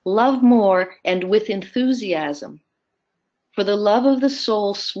sharing, love more and with enthusiasm. For the love of the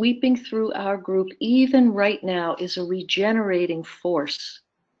soul sweeping through our group, even right now, is a regenerating force.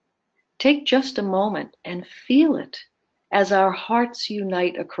 Take just a moment and feel it as our hearts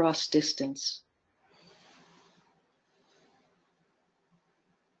unite across distance.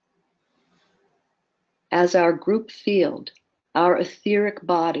 As our group field, our etheric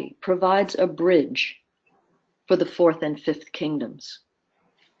body provides a bridge for the fourth and fifth kingdoms.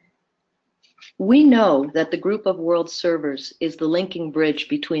 We know that the group of world servers is the linking bridge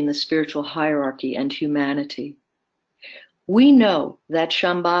between the spiritual hierarchy and humanity. We know that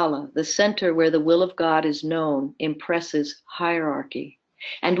Shambhala, the center where the will of God is known, impresses hierarchy.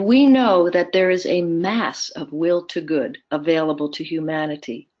 And we know that there is a mass of will to good available to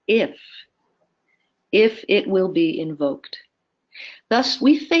humanity if it will be invoked. Thus,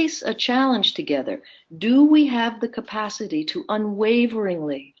 we face a challenge together. Do we have the capacity to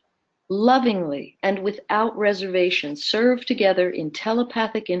unwaveringly, lovingly, and without reservation serve together in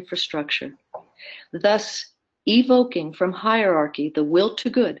telepathic infrastructure, thus evoking from hierarchy the will to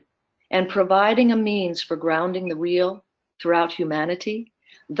good and providing a means for grounding the real throughout humanity,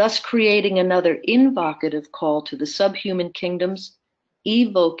 thus creating another invocative call to the subhuman kingdoms,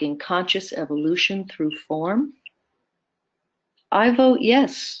 evoking conscious evolution through form? I vote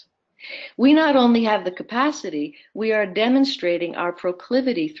yes. We not only have the capacity, we are demonstrating our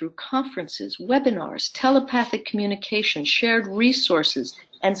proclivity through conferences, webinars, telepathic communication, shared resources,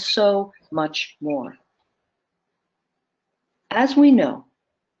 and so much more. As we know,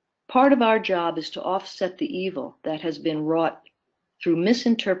 part of our job is to offset the evil that has been wrought through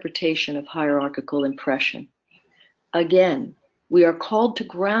misinterpretation of hierarchical impression. Again, we are called to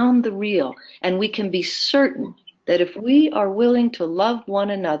ground the real, and we can be certain that if we are willing to love one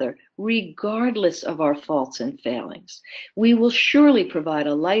another, regardless of our faults and failings, we will surely provide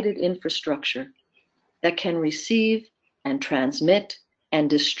a lighted infrastructure that can receive and transmit and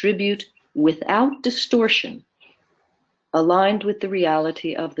distribute without distortion, aligned with the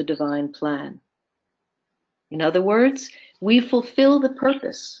reality of the divine plan. In other words, we fulfill the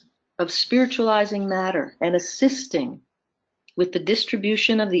purpose of spiritualizing matter and assisting with the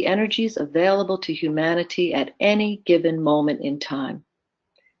distribution of the energies available to humanity at any given moment in time.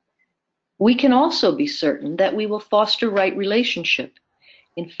 We can also be certain that we will foster right relationship.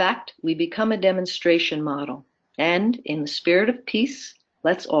 In fact, we become a demonstration model. And in the spirit of peace,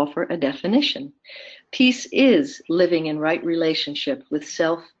 let's offer a definition. Peace is living in right relationship with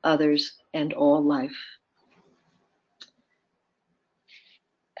self, others, and all life.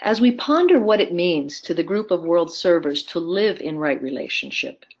 As we ponder what it means to the group of world servers to live in right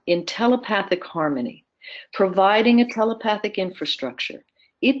relationship, in telepathic harmony, providing a telepathic infrastructure,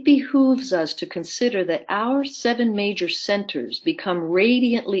 it behooves us to consider that our 7 major centers become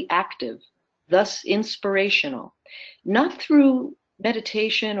radiantly active, thus inspirational, not through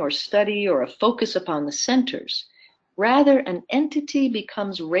meditation or study or a focus upon the centers. Rather, an entity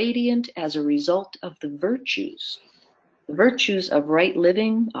becomes radiant as a result of the virtues of right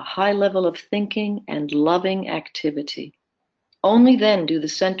living, a high level of thinking, and loving activity. Only then do the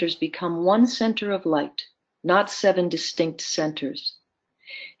centers become one center of light, not 7 distinct centers.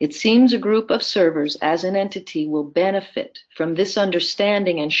 It seems a group of servers as an entity will benefit from this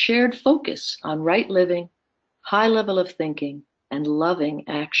understanding and shared focus on right living, high level of thinking, and loving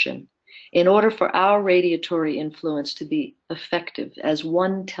action in order for our radiatory influence to be effective as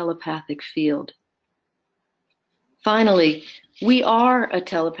one telepathic field. Finally, we are a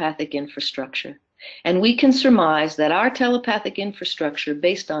telepathic infrastructure, and we can surmise that our telepathic infrastructure,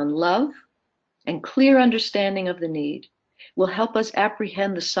 based on love and clear understanding of the need, will help us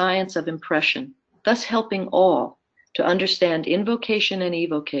apprehend the science of impression, thus helping all to understand invocation and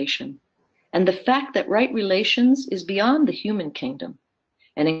evocation, and the fact that right relations is beyond the human kingdom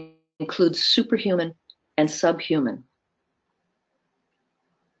and includes superhuman and subhuman.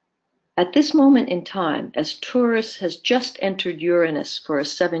 At this moment in time, as Taurus has just entered Uranus for a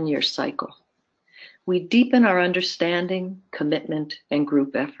 7-year cycle, we deepen our understanding, commitment, and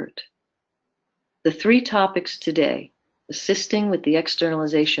group effort. The 3 topics today, assisting with the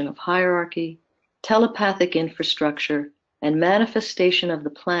externalization of hierarchy, telepathic infrastructure, and manifestation of the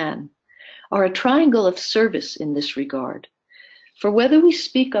plan, are a triangle of service in this regard. For whether we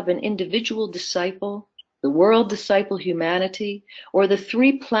speak of an individual disciple, the world disciple humanity, or the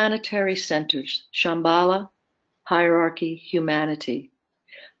three planetary centers, Shambhala, hierarchy, humanity,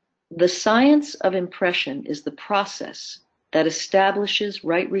 the science of impression is the process that establishes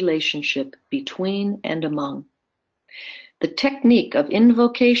right relationship between and among. The technique of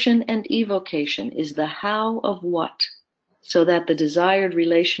invocation and evocation is the how of what, so that the desired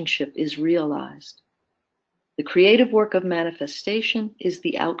relationship is realized. The creative work of manifestation is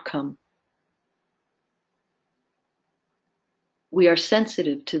the outcome. We are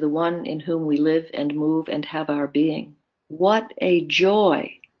sensitive to the one in whom we live and move and have our being. What a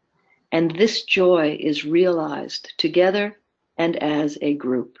joy! And this joy is realized together and as a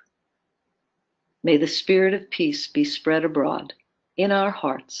group. May the spirit of peace be spread abroad in our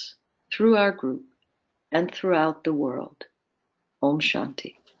hearts, through our group, and throughout the world. Om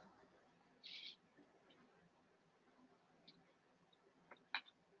Shanti.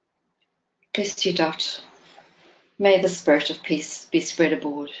 Bless you, Dot. May the spirit of peace be spread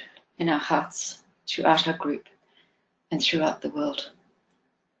abroad in our hearts, throughout our group, and throughout the world.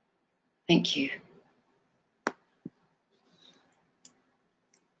 Thank you.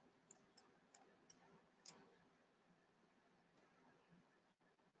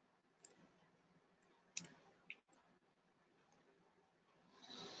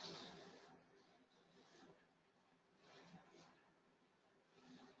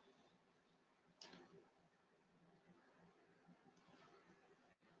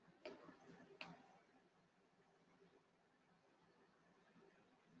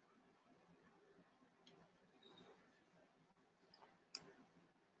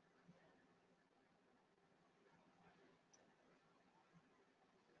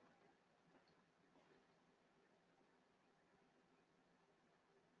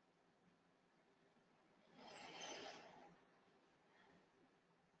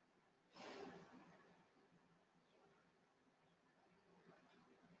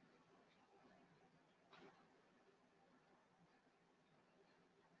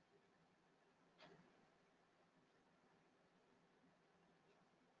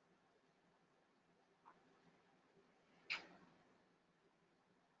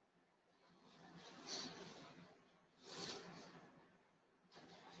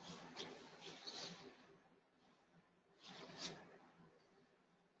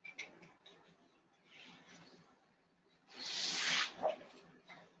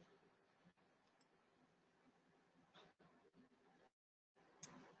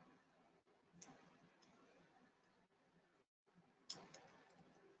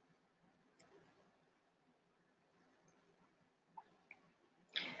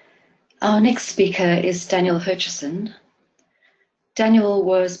 Our next speaker is Daniel Hersheson. Daniel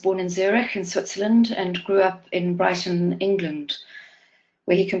was born in Zurich in Switzerland and grew up in Brighton, England,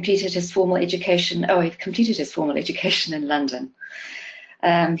 where he completed his formal education. He completed his formal education in London.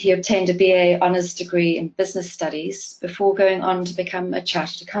 He obtained a BA Honours degree in Business Studies before going on to become a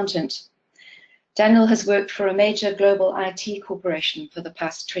chartered accountant. Daniel has worked for a major global IT corporation for the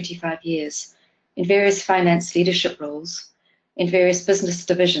past 25 years in various finance leadership roles, in various business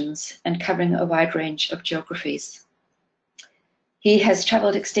divisions, and covering a wide range of geographies. He has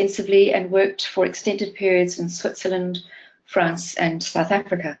travelled extensively and worked for extended periods in Switzerland, France, and South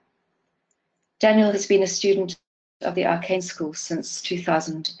Africa. Daniel has been a student of the Arcane School since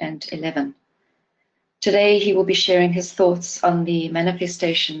 2011. Today, he will be sharing his thoughts on the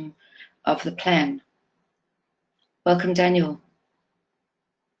manifestation of the plan. Welcome, Daniel.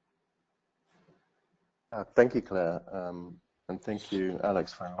 Thank you, Claire, and thank you,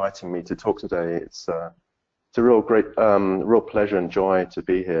 Alex, for inviting me to talk today. It's a real pleasure and joy to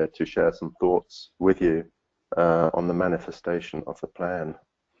be here to share some thoughts with you on the manifestation of the plan.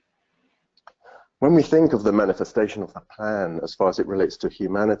 When we think of the manifestation of the plan as far as it relates to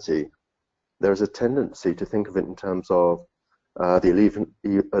humanity, there is a tendency to think of it in terms of the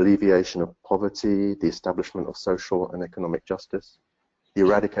alleviation of poverty, the establishment of social and economic justice, the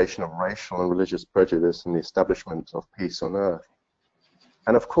eradication of racial and religious prejudice, and the establishment of peace on earth.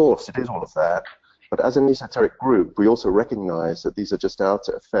 And of course, it is all of that, but as an esoteric group, we also recognize that these are just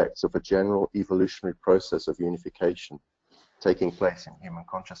outer effects of a general evolutionary process of unification taking place in human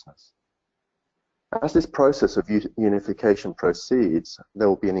consciousness. As this process of unification proceeds, there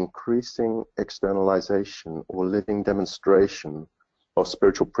will be an increasing externalization or living demonstration of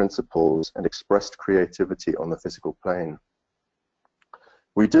spiritual principles and expressed creativity on the physical plane.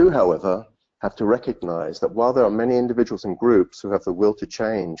 We do, however, have to recognize that while there are many individuals and groups who have the will to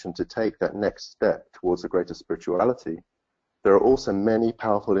change and to take that next step towards a greater spirituality, there are also many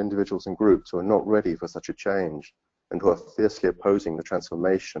powerful individuals and groups who are not ready for such a change and who are fiercely opposing the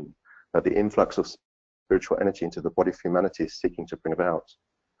transformation that the influx of spiritual energy into the body of humanity is seeking to bring about.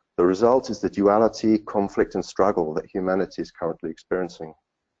 The result is the duality, conflict, and struggle that humanity is currently experiencing.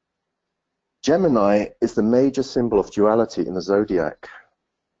 Gemini is the major symbol of duality in the zodiac,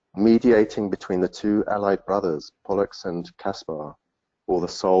 mediating between the two allied brothers, Pollux and Caspar, or the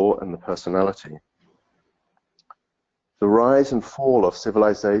soul and the personality. The rise and fall of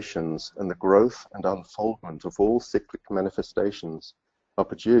civilizations and the growth and unfoldment of all cyclic manifestations are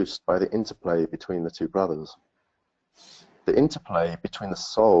produced by the interplay between the two brothers. The interplay between the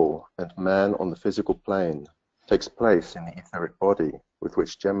soul and man on the physical plane takes place in the etheric body with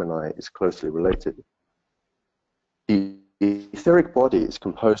which Gemini is closely related. The etheric body is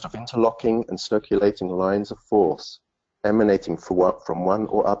composed of interlocking and circulating lines of force emanating from one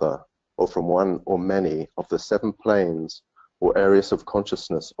or other, or from one or many of the 7 planes or areas of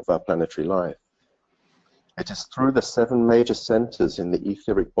consciousness of our planetary life. It is through the 7 major centers in the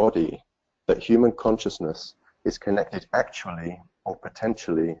etheric body that human consciousness is connected actually or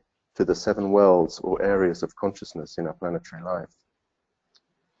potentially to the 7 worlds or areas of consciousness in our planetary life.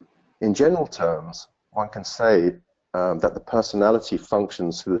 In general terms, one can say that the personality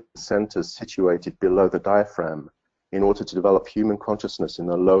functions through the centers situated below the diaphragm in order to develop human consciousness in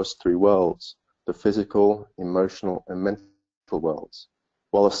the lowest 3 worlds, the physical, emotional, and mental worlds,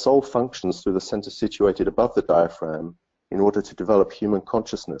 while the soul functions through the center situated above the diaphragm in order to develop human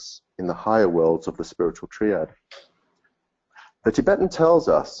consciousness in the higher worlds of the spiritual triad. The Tibetan tells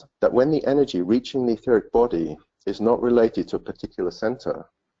us that when the energy reaching the etheric body is not related to a particular center,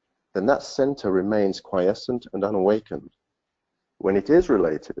 then that center remains quiescent and unawakened. When it is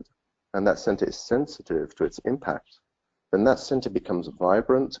related, and that center is sensitive to its impact, then that center becomes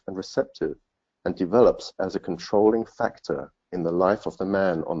vibrant and receptive and develops as a controlling factor in the life of the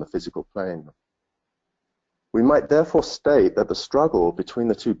man on the physical plane. We might therefore state that the struggle between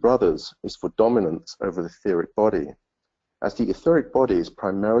the 2 brothers is for dominance over the etheric body, as the etheric body is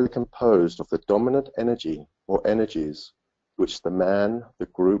primarily composed of the dominant energy or energies which the man, the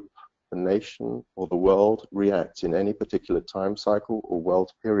group, the nation, or the world reacts in any particular time cycle or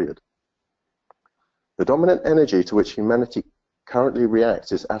world period. The dominant energy to which humanity currently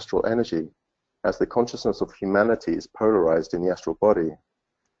reacts is astral energy, as the consciousness of humanity is polarized in the astral body.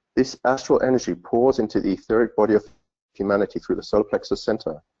 This astral energy pours into the etheric body of humanity through the solar plexus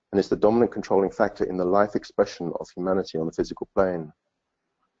center and is the dominant controlling factor in the life expression of humanity on the physical plane.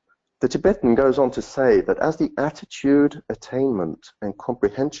 The Tibetan goes on to say that as the attitude, attainment, and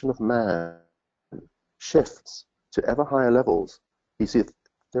comprehension of man shifts to ever higher levels, his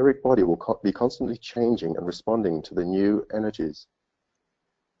etheric body will be constantly changing and responding to the new energies.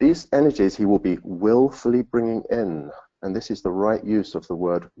 These energies he will be willfully bringing in, and this is the right use of the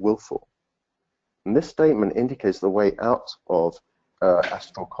word willful. And this statement indicates the way out of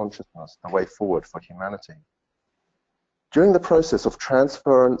astral consciousness, the way forward for humanity. During the process of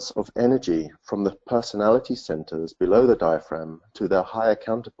transference of energy from the personality centers below the diaphragm to their higher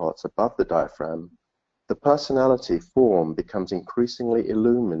counterparts above the diaphragm, the personality form becomes increasingly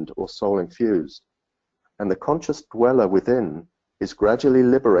illumined or soul infused, and the conscious dweller within is gradually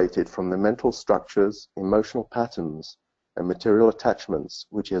liberated from the mental structures, emotional patterns, and material attachments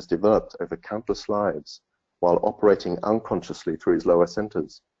which he has developed over countless lives while operating unconsciously through his lower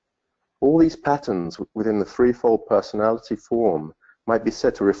centers. All these patterns within the threefold personality form might be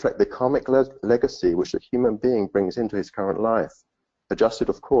said to reflect the karmic legacy which a human being brings into his current life, adjusted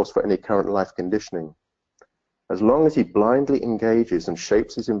of course for any current life conditioning. As long as he blindly engages and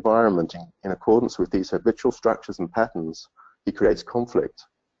shapes his environment in accordance with these habitual structures and patterns, he creates conflict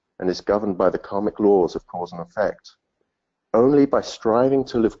and is governed by the karmic laws of cause and effect. Only by striving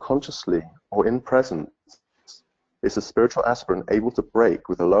to live consciously or in presence is the spiritual aspirant able to break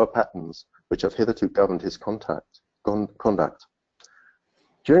with the lower patterns which have hitherto governed his conduct.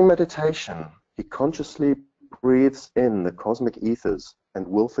 During meditation, he consciously breathes in the cosmic ethers and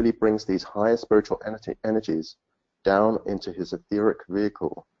willfully brings these higher spiritual energies down into his etheric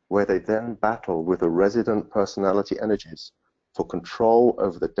vehicle, where they then battle with the resident personality energies for control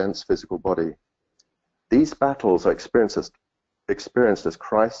over the dense physical body. These battles are experienced as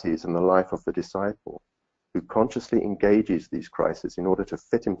crises in the life of the disciple, who consciously engages these crises in order to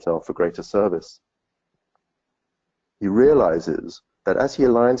fit himself for greater service. He realizes that as he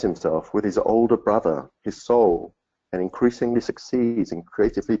aligns himself with his older brother, his soul, and increasingly succeeds in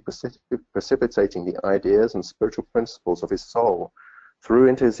creatively precipitating the ideas and spiritual principles of his soul through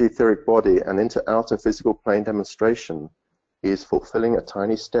into his etheric body and into outer physical plane demonstration, he is fulfilling a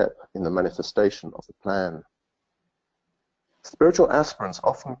tiny step in the manifestation of the plan. Spiritual aspirants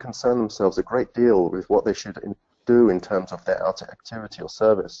often concern themselves a great deal with what they should do in terms of their outer activity or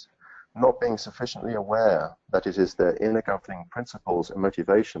service, not being sufficiently aware that it is their inner governing principles and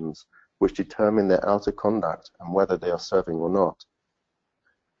motivations which determine their outer conduct and whether they are serving or not.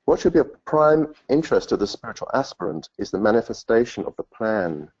 What should be a prime interest of the spiritual aspirant is the manifestation of the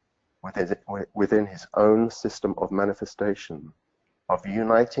plan within his own system of manifestation, of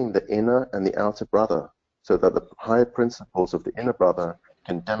uniting the inner and the outer brother, so that the higher principles of the inner brother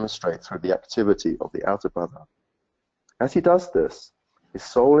can demonstrate through the activity of the outer brother. As he does this, his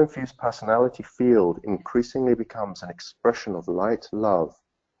soul-infused personality field increasingly becomes an expression of light, love,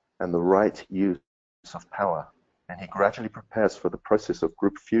 and the right use of power, and he gradually prepares for the process of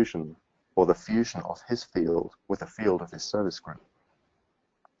group fusion, or the fusion of his field with the field of his service group.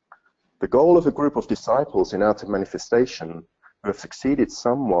 The goal of a group of disciples in outer manifestation who have succeeded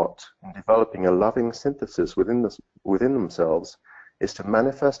somewhat in developing a loving synthesis within themselves is to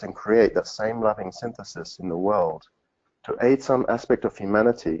manifest and create that same loving synthesis in the world, to aid some aspect of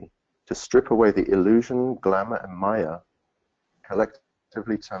humanity, to strip away the illusion, glamour, and maya,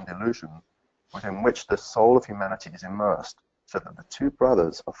 collectively termed illusion, within which the soul of humanity is immersed, so that the two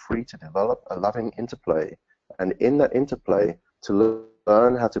brothers are free to develop a loving interplay, and in that interplay to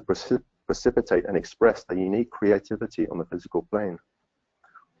learn how to precipitate and express their unique creativity on the physical plane.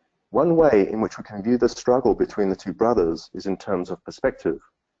 One way in which we can view the struggle between the two brothers is in terms of perspective.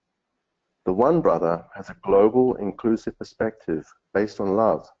 The one brother has a global, inclusive perspective based on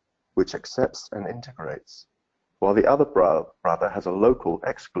love, which accepts and integrates, while the other brother has a local,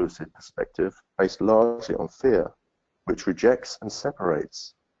 exclusive perspective based largely on fear, which rejects and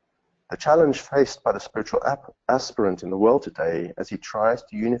separates. The challenge faced by the spiritual aspirant in the world today, as he tries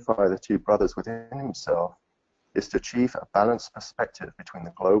to unify the two brothers within himself, is to achieve a balanced perspective between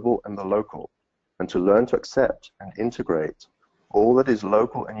the global and the local, and to learn to accept and integrate all that is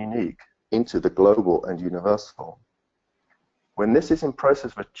local and unique into the global and universal. When this is in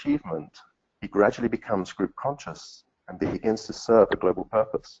process of achievement, he gradually becomes group conscious and begins to serve a global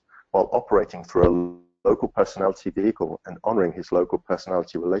purpose, while operating through a local personality vehicle and honoring his local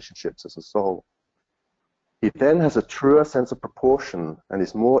personality relationships as a soul. He then has a truer sense of proportion and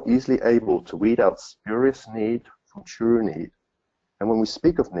is more easily able to weed out spurious need from true need. And when we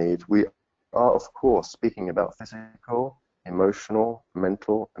speak of need, we are of course speaking about physical, emotional,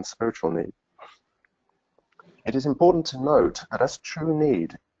 mental, and spiritual need. It is important to note that as true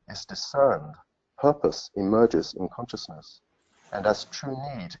need is discerned, purpose emerges in consciousness, and as true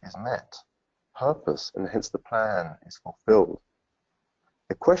need is met, purpose and hence the plan is fulfilled.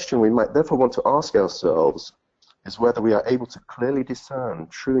 A question we might therefore want to ask ourselves is whether we are able to clearly discern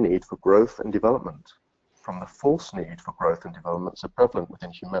true need for growth and development from the false need for growth and development so prevalent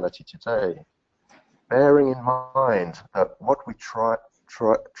within humanity today, bearing in mind that what we try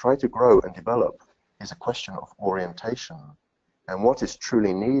to grow and develop is a question of orientation, and what is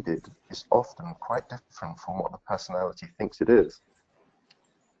truly needed is often quite different from what the personality thinks it is.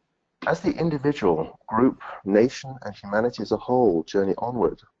 As the individual, group, nation, and humanity as a whole journey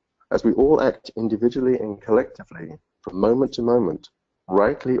onward, as we all act individually and collectively from moment to moment,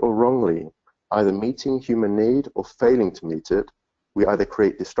 rightly or wrongly, either meeting human need or failing to meet it, we either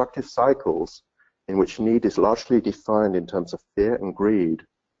create destructive cycles in which need is largely defined in terms of fear and greed,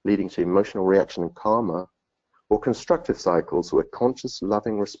 leading to emotional reaction and karma, or constructive cycles where conscious,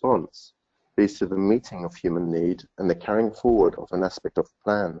 loving response leads to the meeting of human need and the carrying forward of an aspect of the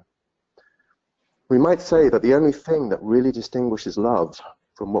plan. We might say that the only thing that really distinguishes love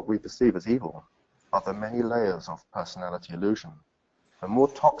from what we perceive as evil are the many layers of personality illusion. The more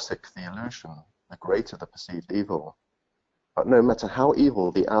toxic the illusion, the greater the perceived evil. But no matter how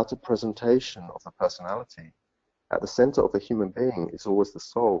evil the outer presentation of the personality, at the center of the human being is always the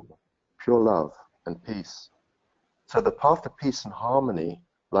soul, pure love and peace. So the path to peace and harmony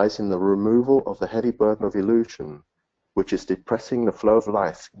lies in the removal of the heavy burden of illusion, which is depressing the flow of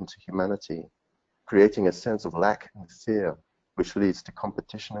life into humanity, creating a sense of lack and fear, which leads to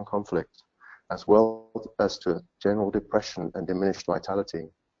competition and conflict, as well as to general depression and diminished vitality.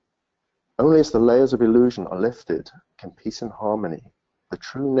 Only as the layers of illusion are lifted can peace and harmony, the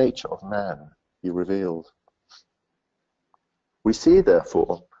true nature of man, be revealed. We see,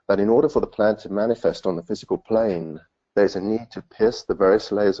 therefore, that in order for the plan to manifest on the physical plane, there is a need to pierce the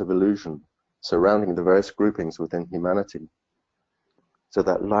various layers of illusion surrounding the various groupings within humanity, so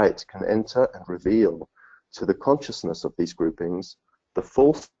that light can enter and reveal to the consciousness of these groupings the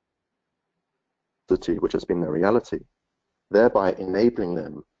falsity which has been their reality, thereby enabling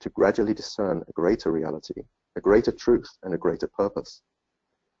them to gradually discern a greater reality, a greater truth, and a greater purpose.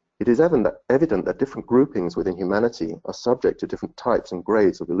 It is evident that different groupings within humanity are subject to different types and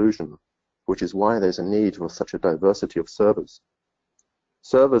grades of illusion, which is why there's a need for such a diversity of servers.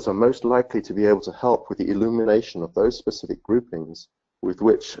 Servers are most likely to be able to help with the illumination of those specific groupings with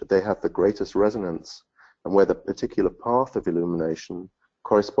which they have the greatest resonance, and where the particular path of illumination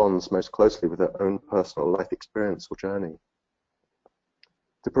corresponds most closely with their own personal life experience or journey.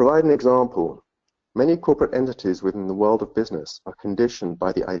 To provide an example, many corporate entities within the world of business are conditioned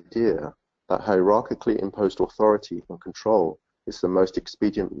by the idea that hierarchically imposed authority and control is the most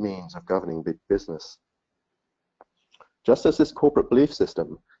expedient means of governing big business. Just as this corporate belief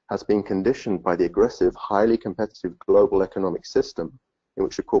system has been conditioned by the aggressive, highly competitive global economic system in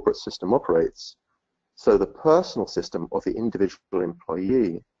which the corporate system operates, so the personal system of the individual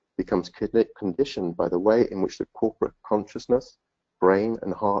employee becomes conditioned by the way in which the corporate consciousness, brain,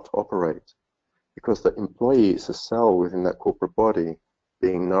 and heart operate, because the employee is a cell within that corporate body,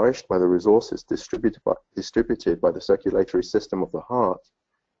 being nourished by the resources distributed by the circulatory system of the heart,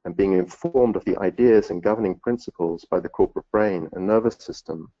 and being informed of the ideas and governing principles by the corporate brain and nervous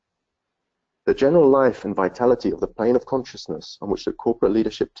system. The general life and vitality of the plane of consciousness on which the corporate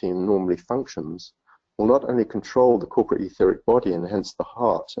leadership team normally functions will not only control the corporate etheric body and hence the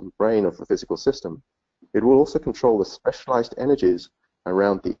heart and brain of the physical system, it will also control the specialized energies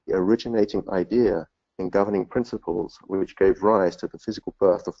around the originating idea and governing principles which gave rise to the physical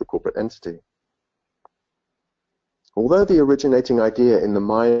birth of the corporate entity. Although the originating idea in the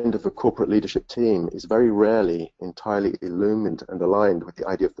mind of a corporate leadership team is very rarely entirely illumined and aligned with the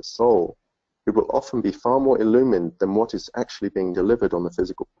idea of the soul, it will often be far more illumined than what is actually being delivered on the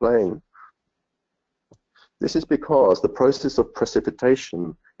physical plane. This is because the process of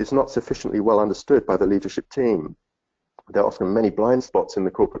precipitation is not sufficiently well understood by the leadership team. There are often many blind spots in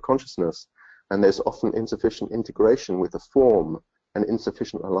the corporate consciousness, and there's often insufficient integration with the form and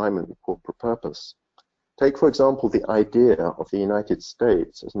insufficient alignment with corporate purpose. Take, for example, the idea of the United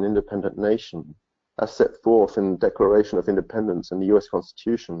States as an independent nation, as set forth in the Declaration of Independence and the US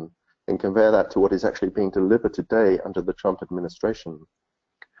Constitution, and compare that to what is actually being delivered today under the Trump administration.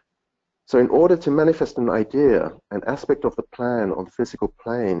 So in order to manifest an idea, an aspect of the plan on the physical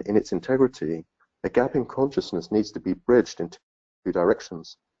plane in its integrity, a gap in consciousness needs to be bridged in two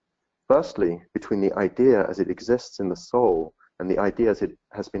directions. Firstly, between the idea as it exists in the soul and the idea as it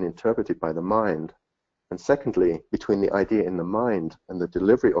has been interpreted by the mind. And secondly, between the idea in the mind and the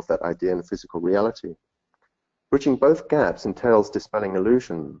delivery of that idea in physical reality. Bridging both gaps entails dispelling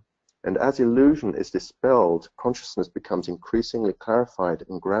illusion, and as illusion is dispelled, consciousness becomes increasingly clarified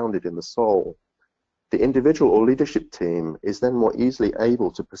and grounded in the soul. The individual or leadership team is then more easily able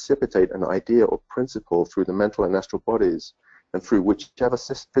to precipitate an idea or principle through the mental and astral bodies, and through whichever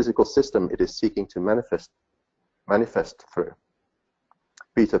physical system it is seeking to manifest through.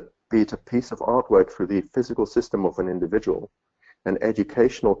 Be it a piece of artwork through the physical system of an individual, an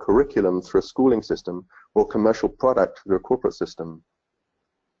educational curriculum through a schooling system, or commercial product through a corporate system.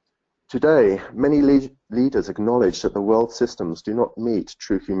 Today, many leaders acknowledge that the world systems do not meet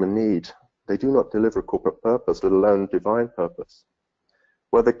true human need. They do not deliver corporate purpose, let alone divine purpose.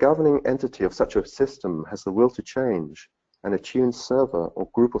 Where the governing entity of such a system has the will to change, an attuned server or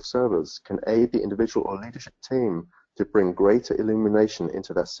group of servers can aid the individual or leadership team to bring greater illumination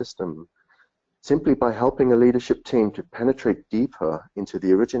into that system, simply by helping a leadership team to penetrate deeper into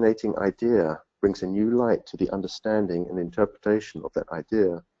the originating idea brings a new light to the understanding and interpretation of that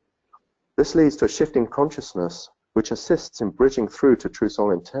idea. This leads to a shift in consciousness, which assists in bridging through to true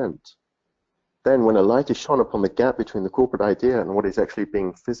soul intent. Then, when a light is shone upon the gap between the corporate idea and what is actually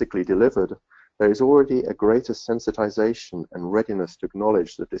being physically delivered, there is already a greater sensitization and readiness to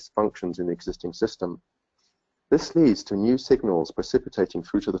acknowledge the dysfunctions in the existing system. This leads to new signals precipitating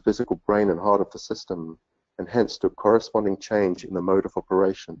through to the physical brain and heart of the system, and hence to a corresponding change in the mode of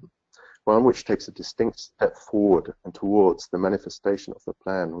operation, one which takes a distinct step forward and towards the manifestation of the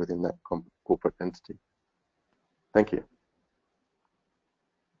plan within that corporate entity. Thank you.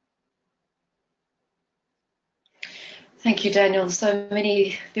 Thank you, Daniel. So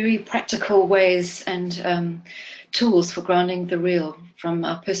many very practical ways and tools for grounding the real, from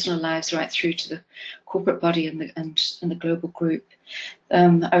our personal lives right through to the corporate body and the global group.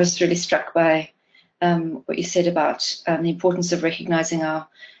 I was really struck by what you said about the importance of recognizing our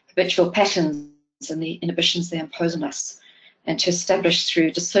habitual patterns and the inhibitions they impose on us, and to establish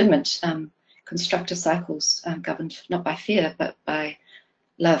through discernment constructive cycles governed not by fear but by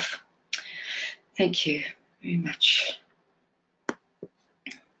love. Thank you very much.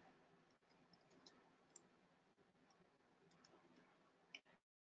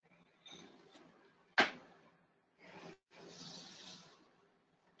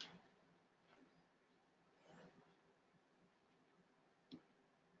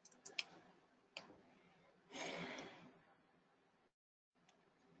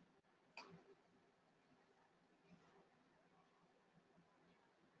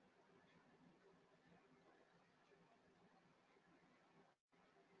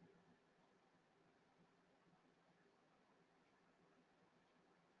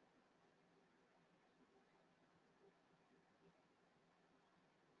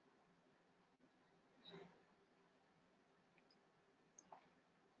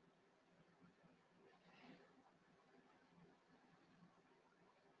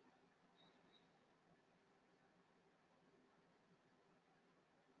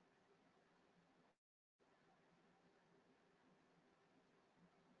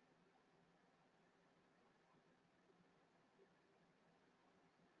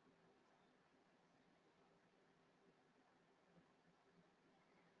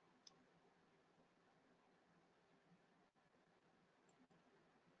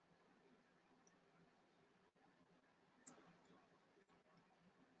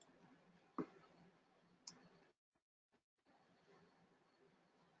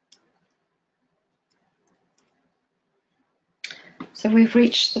 So we've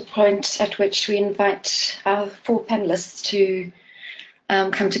reached the point at which we invite our 4 panelists to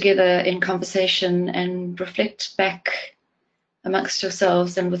come together in conversation and reflect back amongst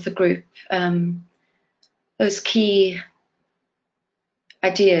yourselves and with the group those key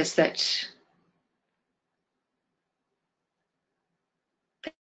ideas that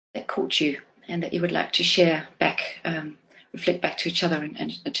caught you and that you would like to share back, reflect back to each other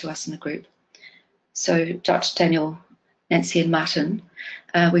and to us in the group. So Dr. Daniel, Nancy and Martin,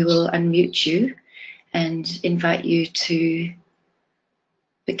 we will unmute you and invite you to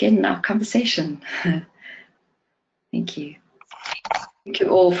begin our conversation. Thank you. Thank you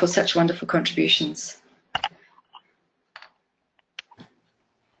all for such wonderful contributions.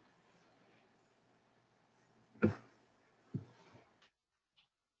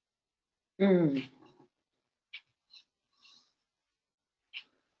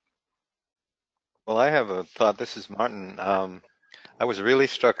 Well, I have a thought. This is Martin. I was really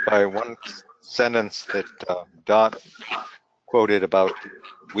struck by one sentence that Dot quoted about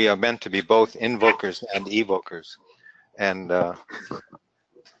we are meant to be both invokers and evokers. And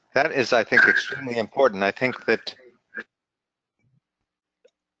that is, I think, extremely important. I think that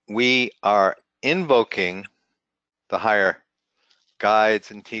we are invoking the higher guides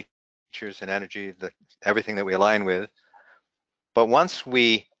and teachers and energy, everything that we align with. But once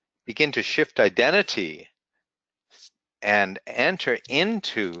we begin to shift identity and enter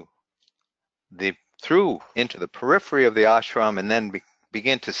into the periphery of the ashram, and then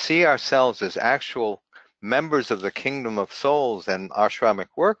begin to see ourselves as actual members of the kingdom of souls and ashramic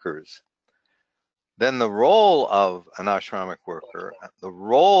workers, then the role of an ashramic worker, the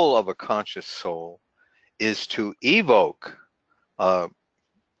role of a conscious soul, is to evoke a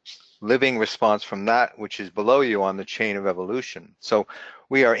living response from that which is below you on the chain of evolution. So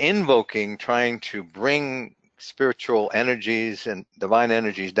we are invoking, trying to bring spiritual energies and divine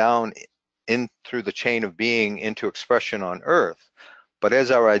energies down in through the chain of being into expression on earth. But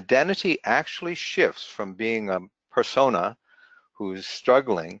as our identity actually shifts from being a persona who's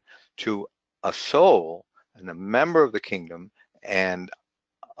struggling to a soul and a member of the kingdom and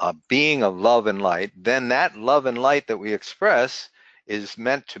a being of love and light, then that love and light that we express is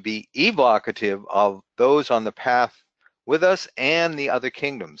meant to be evocative of those on the path with us and the other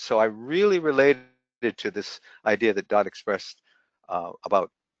kingdoms. So I really related to this idea that Dot expressed about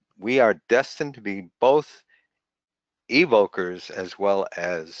we are destined to be both evokers as well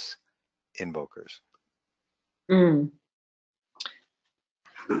as invokers.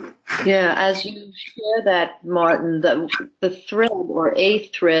 Yeah, as you share that, Martin, the thread or a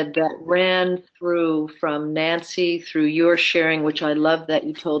thread that ran through from Nancy through your sharing, which I love that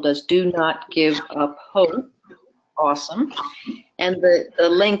you told us, do not give up hope. Awesome. And the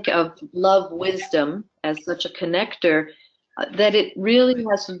link of love wisdom as such a connector, that it really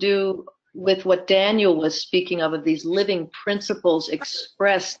has to do with what Daniel was speaking of these living principles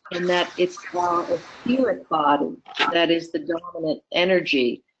expressed in that it's our etheric body that is the dominant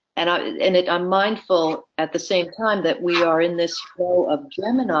energy. And I'm mindful at the same time that we are in this flow of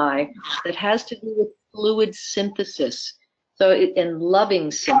Gemini that has to do with fluid synthesis, and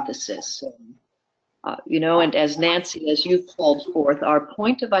loving synthesis. And as Nancy, as you called forth, our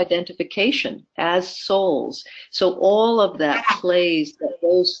point of identification as souls. So all of that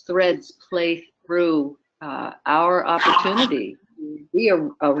those threads play through our opportunity to be a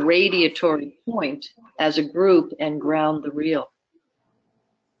radiatory point as a group and ground the real.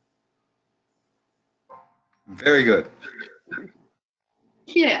 Very good.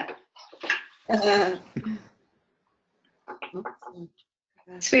 Yeah.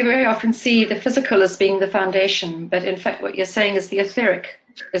 So we very often see the physical as being the foundation, but in fact what you're saying is the etheric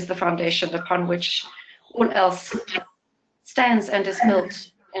is the foundation upon which all else stands and is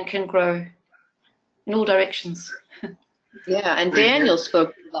built and can grow in all directions. Yeah, and Daniel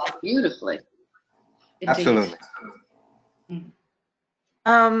spoke to that beautifully. Absolutely.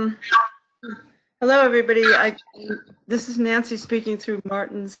 Hello, everybody. This is Nancy speaking through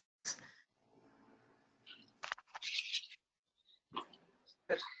Martin's.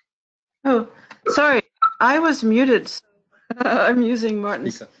 Oh, sorry, I was muted. So I'm using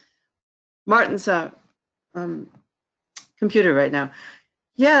Martin's computer right now.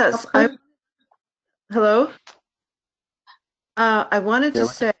 Yes, hello. I wanted to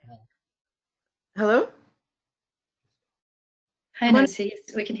say hello. Hi, Nancy.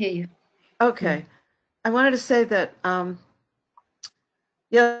 Yes, we can hear you. Okay, I wanted to say that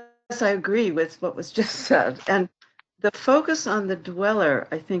yes, I agree with what was just said, and the focus on the dweller,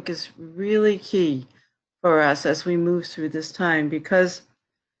 I think, is really key for us as we move through this time, because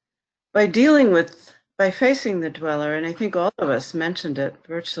by dealing with by facing the dweller, and I think all of us mentioned it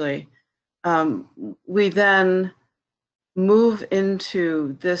virtually, we then move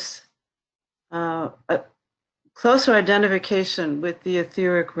into this a closer identification with the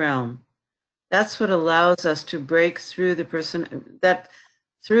etheric realm. That's what allows us to break through the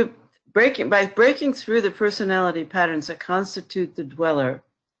breaking through the personality patterns that constitute the dweller.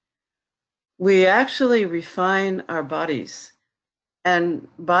 We actually refine our bodies, and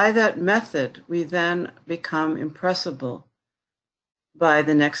by that method, we then become impressible by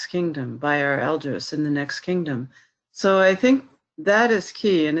the next kingdom, by our elders in the next kingdom. So I think that is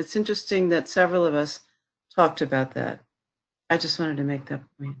key, and it's interesting that several of us talked about that. I just wanted to make that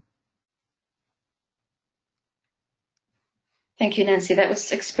point. Thank you, Nancy. That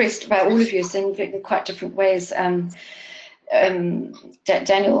was expressed by all of you in quite different ways.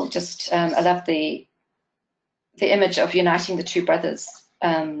 Daniel just, I love the image of uniting the two brothers,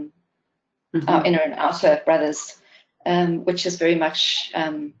 our inner and outer brothers, which is very much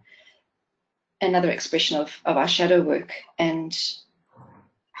another expression of our shadow work, and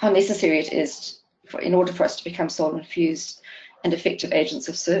how necessary it is in order for us to become soul infused and effective agents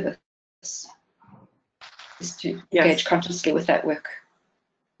of service, is to engage consciously with that work.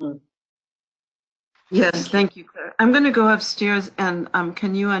 Yes, thank you, Claire. I'm going to go upstairs, and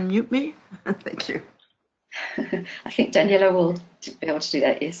can you unmute me? Thank you. I think Daniela will be able to do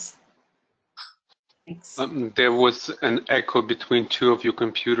that, yes. Thanks. There was an echo between two of your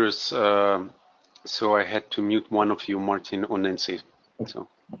computers, so I had to mute one of you, Martin or Nancy. So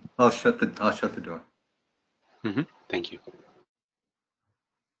I'll shut the door. Thank you.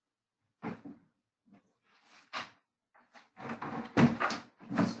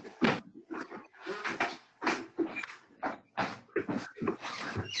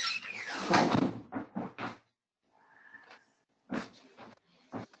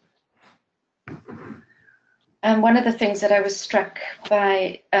 One of the things that I was struck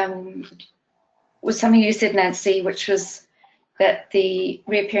by was something you said, Nancy, which was that the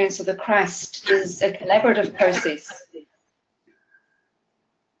reappearance of the Christ is a collaborative process.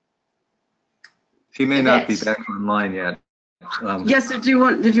 She may not be back online yet. Yes, did you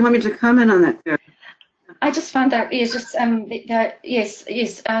want me to comment on that, Claire? I just found that, yes,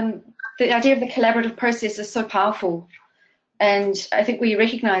 just the idea of the collaborative process is so powerful, and I think we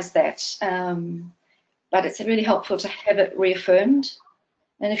recognize that. But it's really helpful to have it reaffirmed.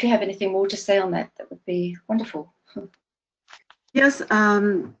 And if you have anything more to say on that, that would be wonderful. Yes,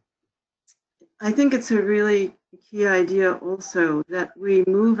 I think it's a really key idea also that we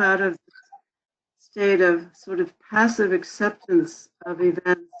move out of the state of sort of passive acceptance of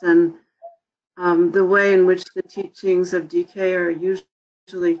events and the way in which the teachings of DK are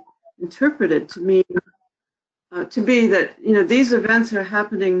usually interpreted to mean to be that, you know, these events are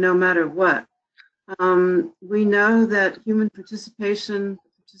happening no matter what. We know that human participation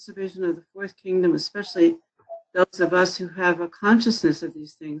of the fourth kingdom, especially those of us who have a consciousness of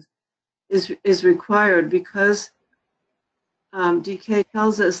these things, is required because DK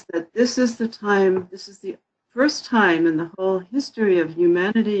tells us that this is the time, this is the first time in the whole history of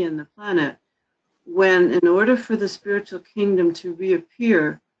humanity and the planet when, in order for the spiritual kingdom to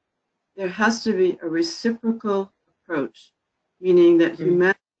reappear, there has to be a reciprocal approach, meaning that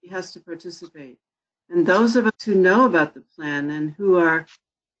humanity has to participate. And those of us who know about the plan and who are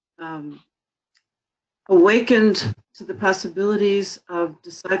awakened to the possibilities of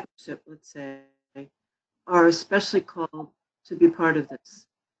discipleship, let's say, are especially called to be part of this.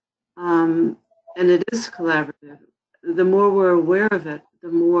 And it is collaborative. The more we're aware of it,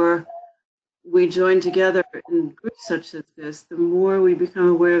 the more we join together in groups such as this, the more we become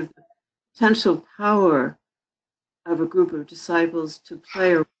aware of the potential power of a group of disciples to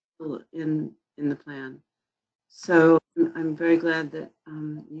play a role in the plan. So I'm very glad that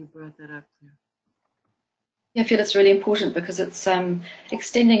you brought that up, Claire. Yeah, I feel it's really important because it's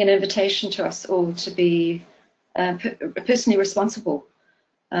extending an invitation to us all to be personally responsible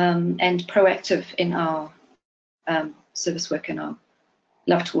and proactive in our service work and our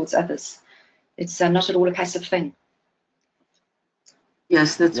love towards others. It's not at all a passive thing.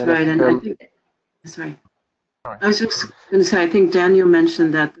 Yes, that's right. And I think, sorry. I was just going to say, I think Daniel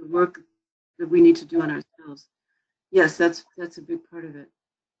mentioned that the work that we need to do on ourselves. Yes, that's a big part of it.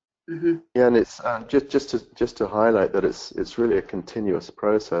 Yeah, and it's just to highlight that it's really a continuous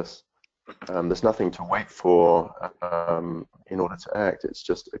process. There's nothing to wait for in order to act. It's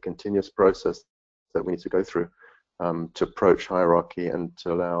just a continuous process that we need to go through to approach hierarchy and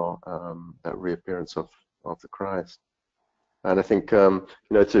to allow that reappearance of the Christ. And I think you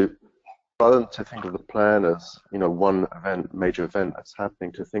know, to rather than to think of the plan as, you know, one event, major event that's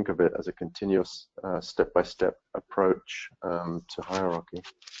happening, to think of it as a continuous step-by-step approach to hierarchy,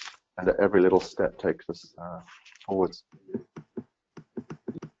 and that every little step takes us forwards.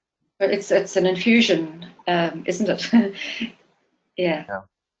 But it's an infusion, isn't it? Yeah.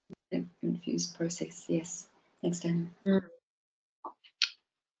 Infused process. Yes. Thanks, Daniel.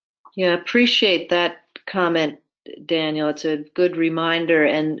 Yeah, appreciate that comment, Daniel. It's a good reminder.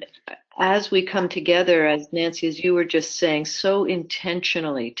 And as we come together, as Nancy, as you were just saying, so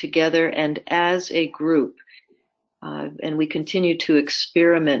intentionally together and as a group, and we continue to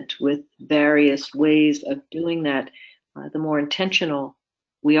experiment with various ways of doing that, the more intentional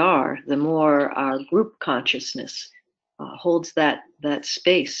we are, the more our group consciousness holds that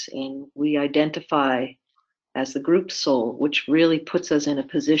space, and we identify as the group soul, which really puts us in a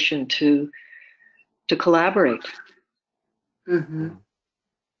position to collaborate. Mm-hmm.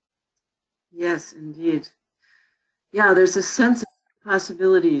 Yes, indeed. Yeah, there's a sense of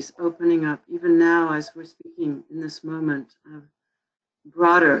possibilities opening up even now as we're speaking in this moment of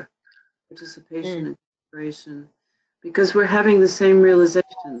broader participation and cooperation, because we're having the same realizations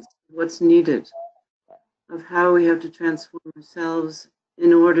of what's needed, of how we have to transform ourselves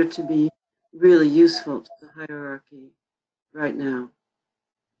in order to be really useful to the hierarchy right now.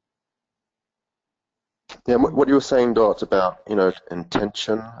 Yeah, what you were saying, Dot, about, you know,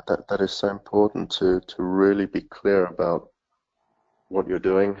 intention, that is so important to really be clear about what you're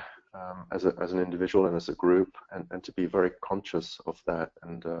doing as an individual and as a group, and to be very conscious of that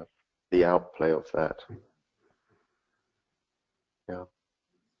and the outplay of that. Yeah.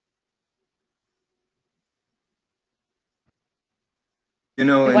 You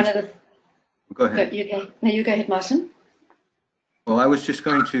know, One of the, go ahead. You go ahead, Martin. Well, I was just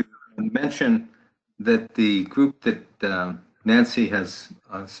going to mention that the group that Nancy has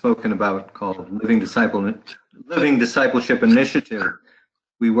spoken about, called Living Discipleship Initiative,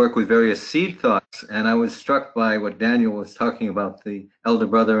 we work with various seed thoughts, and I was struck by what Daniel was talking about, the elder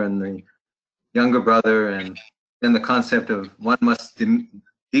brother and the younger brother, and then the concept of one must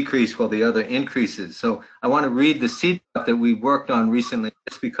decrease while the other increases. So I want to read the seed thought that we worked on recently,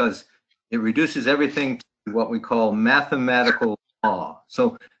 just because it reduces everything to what we call mathematical law.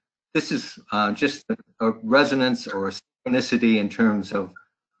 So this is just a resonance or a synchronicity in terms of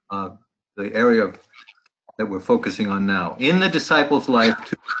the area that we're focusing on now. In the disciple's life,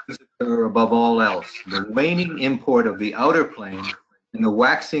 two things occur above all else: the waning import of the outer plane and the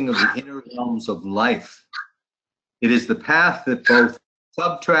waxing of the inner realms of life. It is the path that both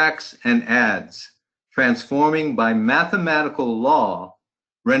subtracts and adds, transforming by mathematical law,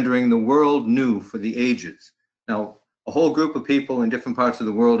 rendering the world new for the ages. Now, a whole group of people in different parts of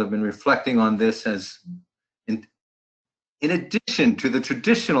the world have been reflecting on this as, in addition to the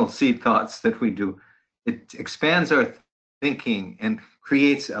traditional seed thoughts that we do, it expands our thinking and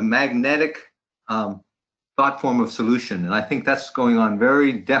creates a magnetic thought form of solution. And I think that's going on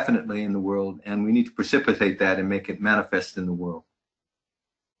very definitely in the world, and we need to precipitate that and make it manifest in the world.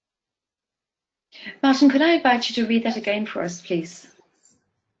 Martin, could I invite you to read that again for us, please?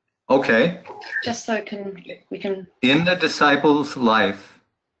 Okay. Just so we can. In the disciple's life,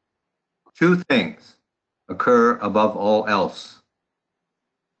 two things occur above all else: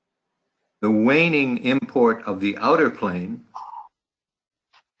 the waning import of the outer plane,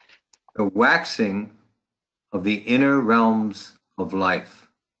 the waxing of the inner realms of life.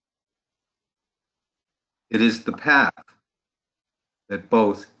 It is the path that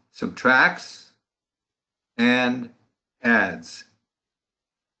both subtracts and adds,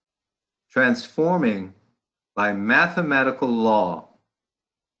 transforming by mathematical law,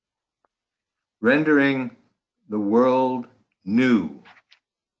 rendering the world new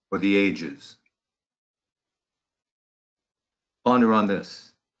for the ages. Ponder on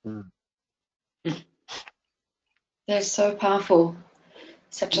this. They're so powerful.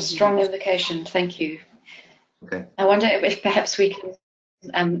 Such a strong invocation. Thank you. Okay. I wonder if perhaps we can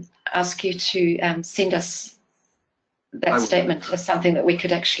ask you to send us that statement as something that we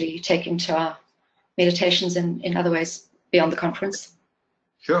could actually take into our meditations and in other ways beyond the conference.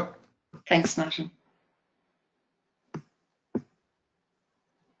 Sure. Thanks, Martin.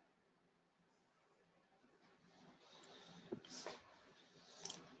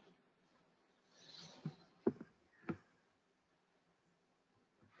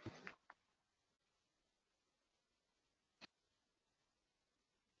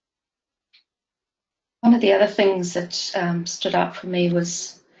 One of the other things that stood out for me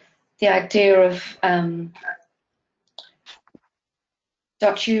was the idea of,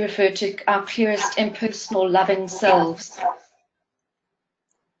 Dot, you referred to our clearest impersonal loving selves.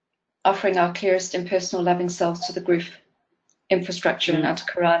 offering our clearest impersonal loving selves to the group infrastructure in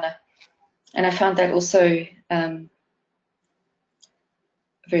Antakarana. And I found that also a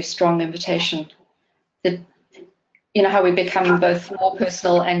very strong invitation. That, you know, how we become both more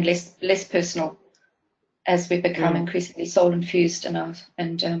personal and less personal as we become increasingly soul infused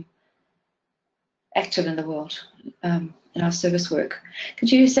and active in the world, in our service work.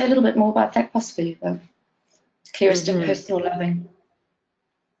 Could you say a little bit more about that, possibly, the clearest impersonal loving?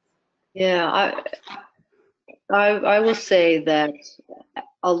 Yeah, I will say that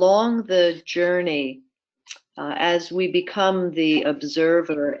along the journey, as we become the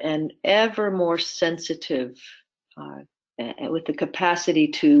observer and ever more sensitive with the capacity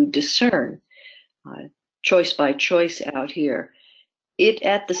to discern choice by choice out here, it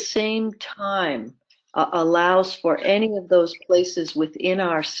at the same time allows for any of those places within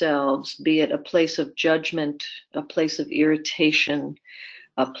ourselves, be it a place of judgment, a place of irritation,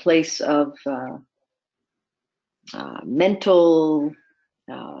 a place of mental,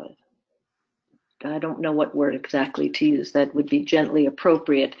 I don't know what word exactly to use that would be gently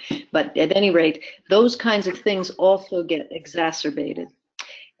appropriate, but at any rate, those kinds of things also get exacerbated.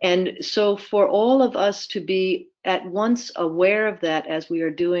 And so for all of us to be at once aware of that as we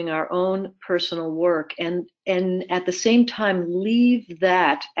are doing our own personal work, and at the same time leave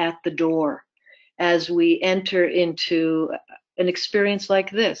that at the door as we enter into an experience like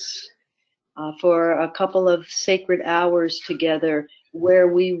this, for a couple of sacred hours together where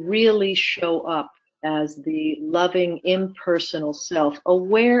we really show up as the loving impersonal self,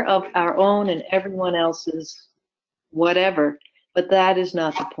 aware of our own and everyone else's whatever, but that is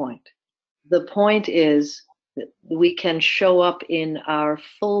not the point. The point is that we can show up in our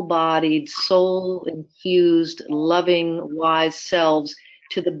full-bodied, soul-infused, loving, wise selves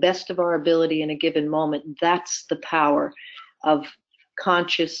to the best of our ability in a given moment. That's the power of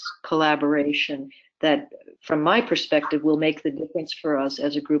conscious collaboration that, from my perspective, will make the difference for us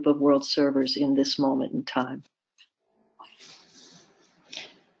as a group of world servers in this moment in time.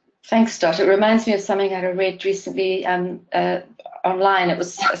 Thanks, Dot. It reminds me of something I read recently online. It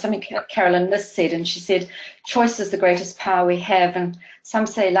was something Carolyn Miss said, and she said, choice is the greatest power we have, and some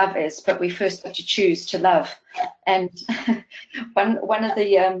say love is, but we first have to choose to love. And one of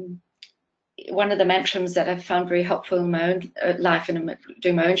the mantras that I've found very helpful in my own life and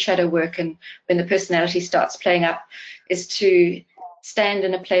doing my own shadow work, and when the personality starts playing up, is to stand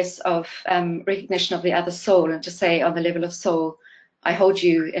in a place of recognition of the other soul, and to say, on the level of soul, I hold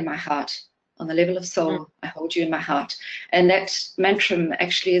you in my heart. On the level of soul, I hold you in my heart. And that mantra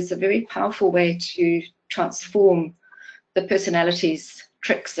actually is a very powerful way to transform the personality's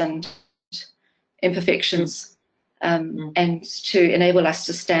tricks and imperfections, and to enable us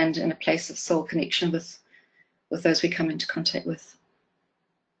to stand in a place of soul connection with those we come into contact with.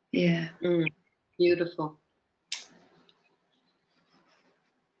 Yeah. Beautiful.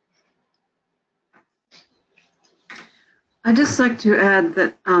 I'd just like to add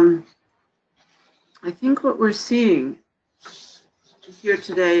that I think what we're seeing here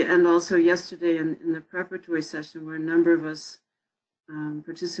today, and also yesterday in the preparatory session, where a number of us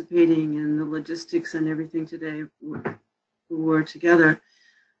participating in the logistics and everything today who were together,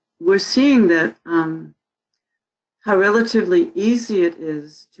 we're seeing that how relatively easy it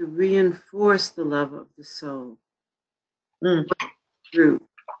is to reinforce the love of the soul through.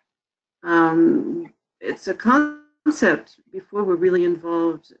 It's a concept before we're really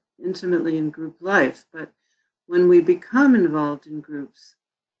involved intimately in group life, but when we become involved in groups,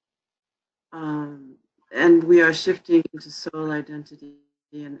 and we are shifting into soul identity,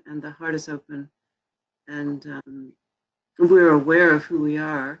 and the heart is open, and we're aware of who we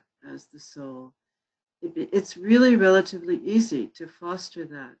are as the soul, it's really relatively easy to foster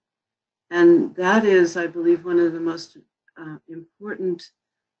that. And that is, I believe, one of the most important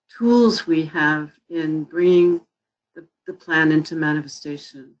tools we have in bringing the plan into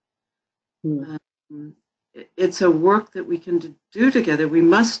manifestation. It's a work that we can do together. We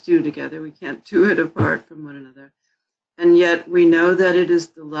must do together. We can't do it apart from one another. And yet we know that it is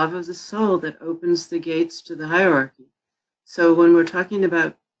the love of the soul that opens the gates to the hierarchy. So when we're talking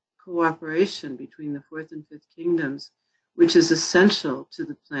about cooperation between the fourth and fifth kingdoms, which is essential to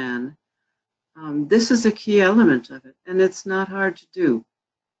the plan, this is a key element of it, and it's not hard to do.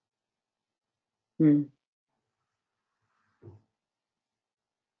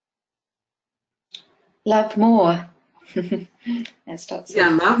 Love more. Yeah,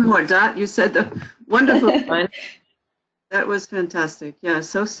 love more. Dot, you said the wonderful line. That was fantastic. Yeah,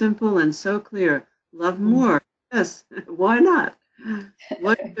 so simple and so clear. Love more. Yes, why not?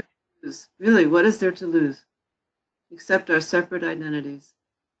 What is there to lose? Really, what is there to lose? Except our separate identities.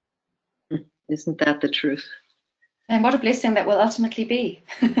 Isn't that the truth? And what a blessing that will ultimately be.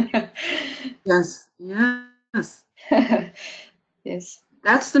 Yes, yes. Yes.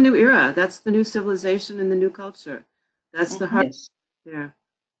 That's the new era. That's the new civilization and the new culture. That's the heart Yes. there.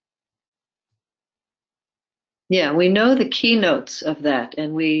 Yeah, we know the keynotes of that,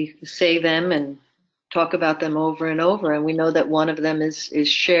 and we say them and talk about them over and over, and we know that one of them is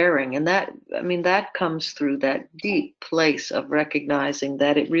sharing, and that, I mean, that comes through that deep place of recognizing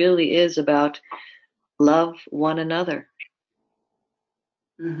that it really is about love one another.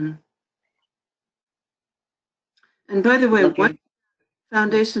 Mm-hmm. And by the way, what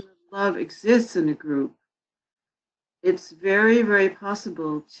foundation of love exists in a group, it's very, very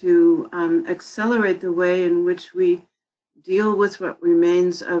possible to accelerate the way in which we deal with what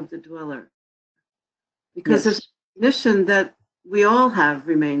remains of the dweller. Because Yes. it's a mission that we all have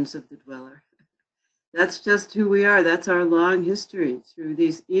remains of the dweller. That's just who we are. That's our long history through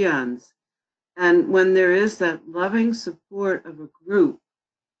these eons. And when there is that loving support of a group,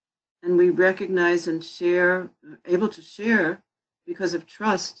 and we recognize and share, able to share because of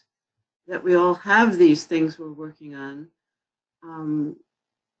trust that we all have these things we're working on,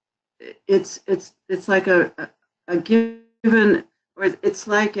 it's like a given, or it's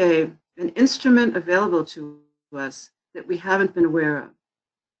like an instrument available to us that we haven't been aware of.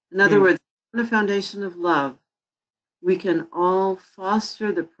 In other words, on the foundation of love, we can all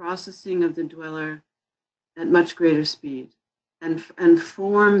foster the processing of the dweller at much greater speed and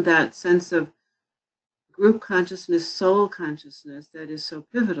form that sense of group consciousness, soul consciousness that is so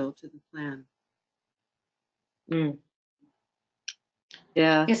pivotal to the plan.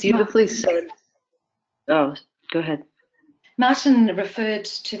 Yeah, Yes, beautifully said. Oh, go ahead. Martin referred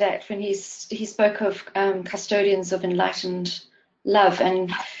to that when he spoke of custodians of enlightened love,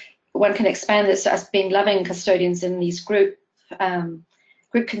 and one can expand this as being loving custodians in these group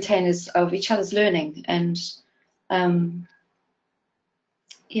containers of each other's learning. And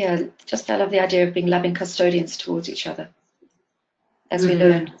yeah, just I love the idea of being loving custodians towards each other as we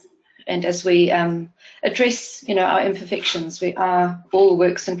learn and as we address, our imperfections. We are all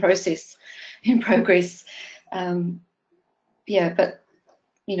works in progress. Yeah, but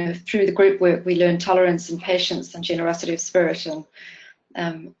through the group work, we learn tolerance and patience and generosity of spirit, and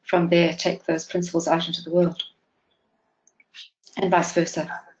from there take those principles out into the world, and vice versa.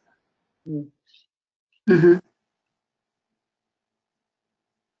 Yeah,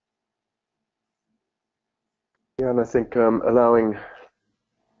 and I think allowing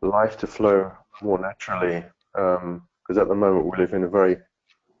life to flow more naturally, because at the moment we live in a very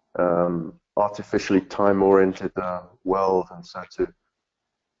artificially time-oriented world, and so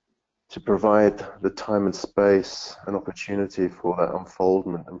to provide the time and space and opportunity for that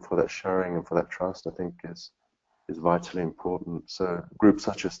unfoldment and for that sharing and for that trust, I think is vitally important. So groups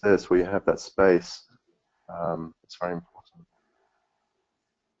such as this, where you have that space, it's very important.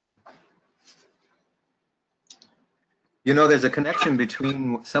 There's a connection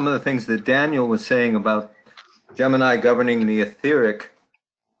between some of the things that Daniel was saying about Gemini governing the etheric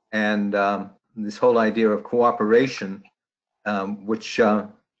and this whole idea of cooperation, which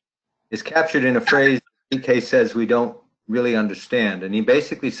is captured in a phrase DK says we don't really understand. And he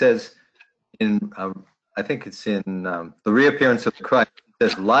basically says in, I think it's in The Reappearance of Christ,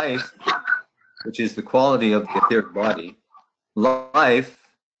 it says life, which is the quality of the etheric body, life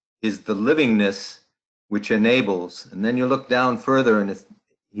is the livingness which enables. And then you look down further and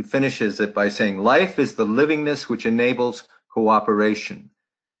he finishes it by saying life is the livingness which enables cooperation.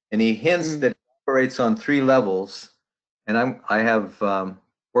 And he hints that it operates on 3 levels. And I have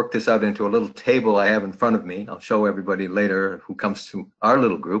worked this out into a little table I have in front of me. I'll show everybody later who comes to our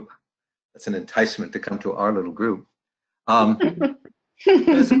little group. That's an enticement to come to our little group.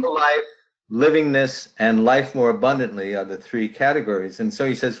 Physical life, livingness, and life more abundantly are the 3 categories. And so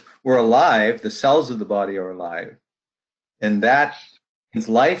he says we're alive, the cells of the body are alive. And that is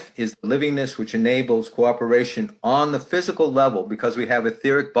life is the livingness which enables cooperation on the physical level, because we have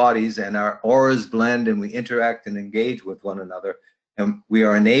etheric bodies and our auras blend and we interact and engage with one another, and we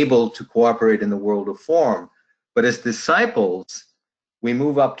are enabled to cooperate in the world of form. But as disciples, we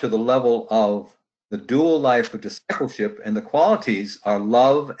move up to the level of the dual life of discipleship, and the qualities are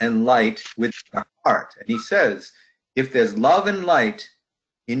love and light with our heart. And he says, if there's love and light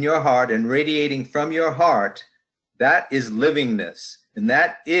in your heart and radiating from your heart, that is livingness. And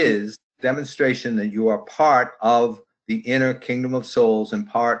that is demonstration that you are part of the inner kingdom of souls and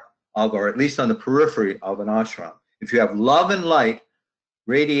part of, or at least on the periphery of, an ashram. If you have love and light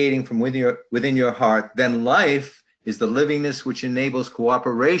radiating from within your heart, then life is the livingness which enables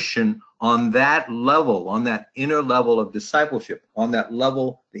cooperation on that level, on that inner level of discipleship, on that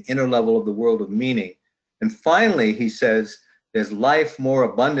level, the inner level of the world of meaning. And finally, he says, there's life more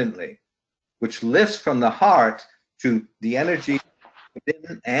abundantly, which lifts from the heart to the energy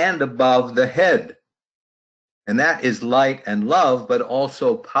within and above the head. And that is light and love, but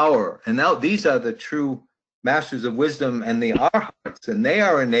also power. And now these are the true masters of wisdom and the arhats, and they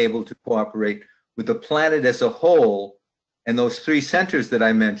are enabled to cooperate with the planet as a whole and those three centers that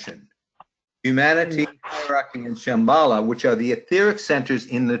I mentioned, humanity, hierarchy, and Shambhala, which are the etheric centers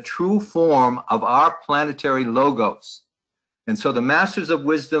in the true form of our planetary logos. And so the masters of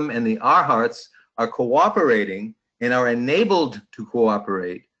wisdom and the arhats are cooperating and are enabled to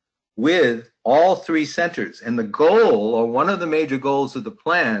cooperate with all three centers. And the goal, or one of the major goals of the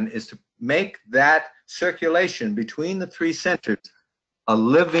plan, is to make that circulation between the three centers a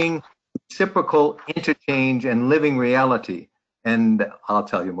living, reciprocal interchange and living reality. And I'll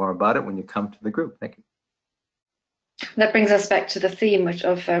tell you more about it when you come to the group. Thank you. That brings us back to the theme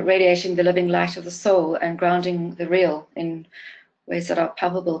of radiating the living light of the soul and grounding the real in ways that are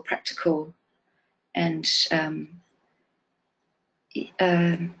palpable, practical, and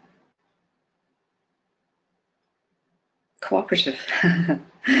cooperative.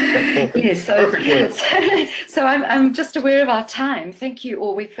 Yes, so I'm just aware of our time. Thank you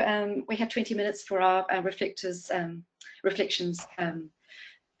all. We have 20 minutes for our reflections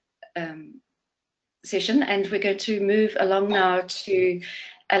session, and we're going to move along now to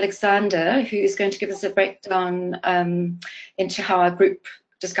Alexander, who is going to give us a breakdown into how our group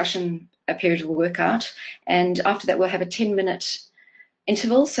discussion period will work out. And after that, we'll have a 10-minute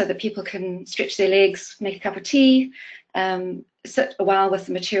interval so that people can stretch their legs, make a cup of tea, sit a while with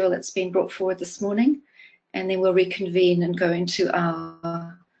the material that's been brought forward this morning, and then we'll reconvene and go into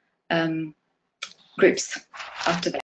our groups after that.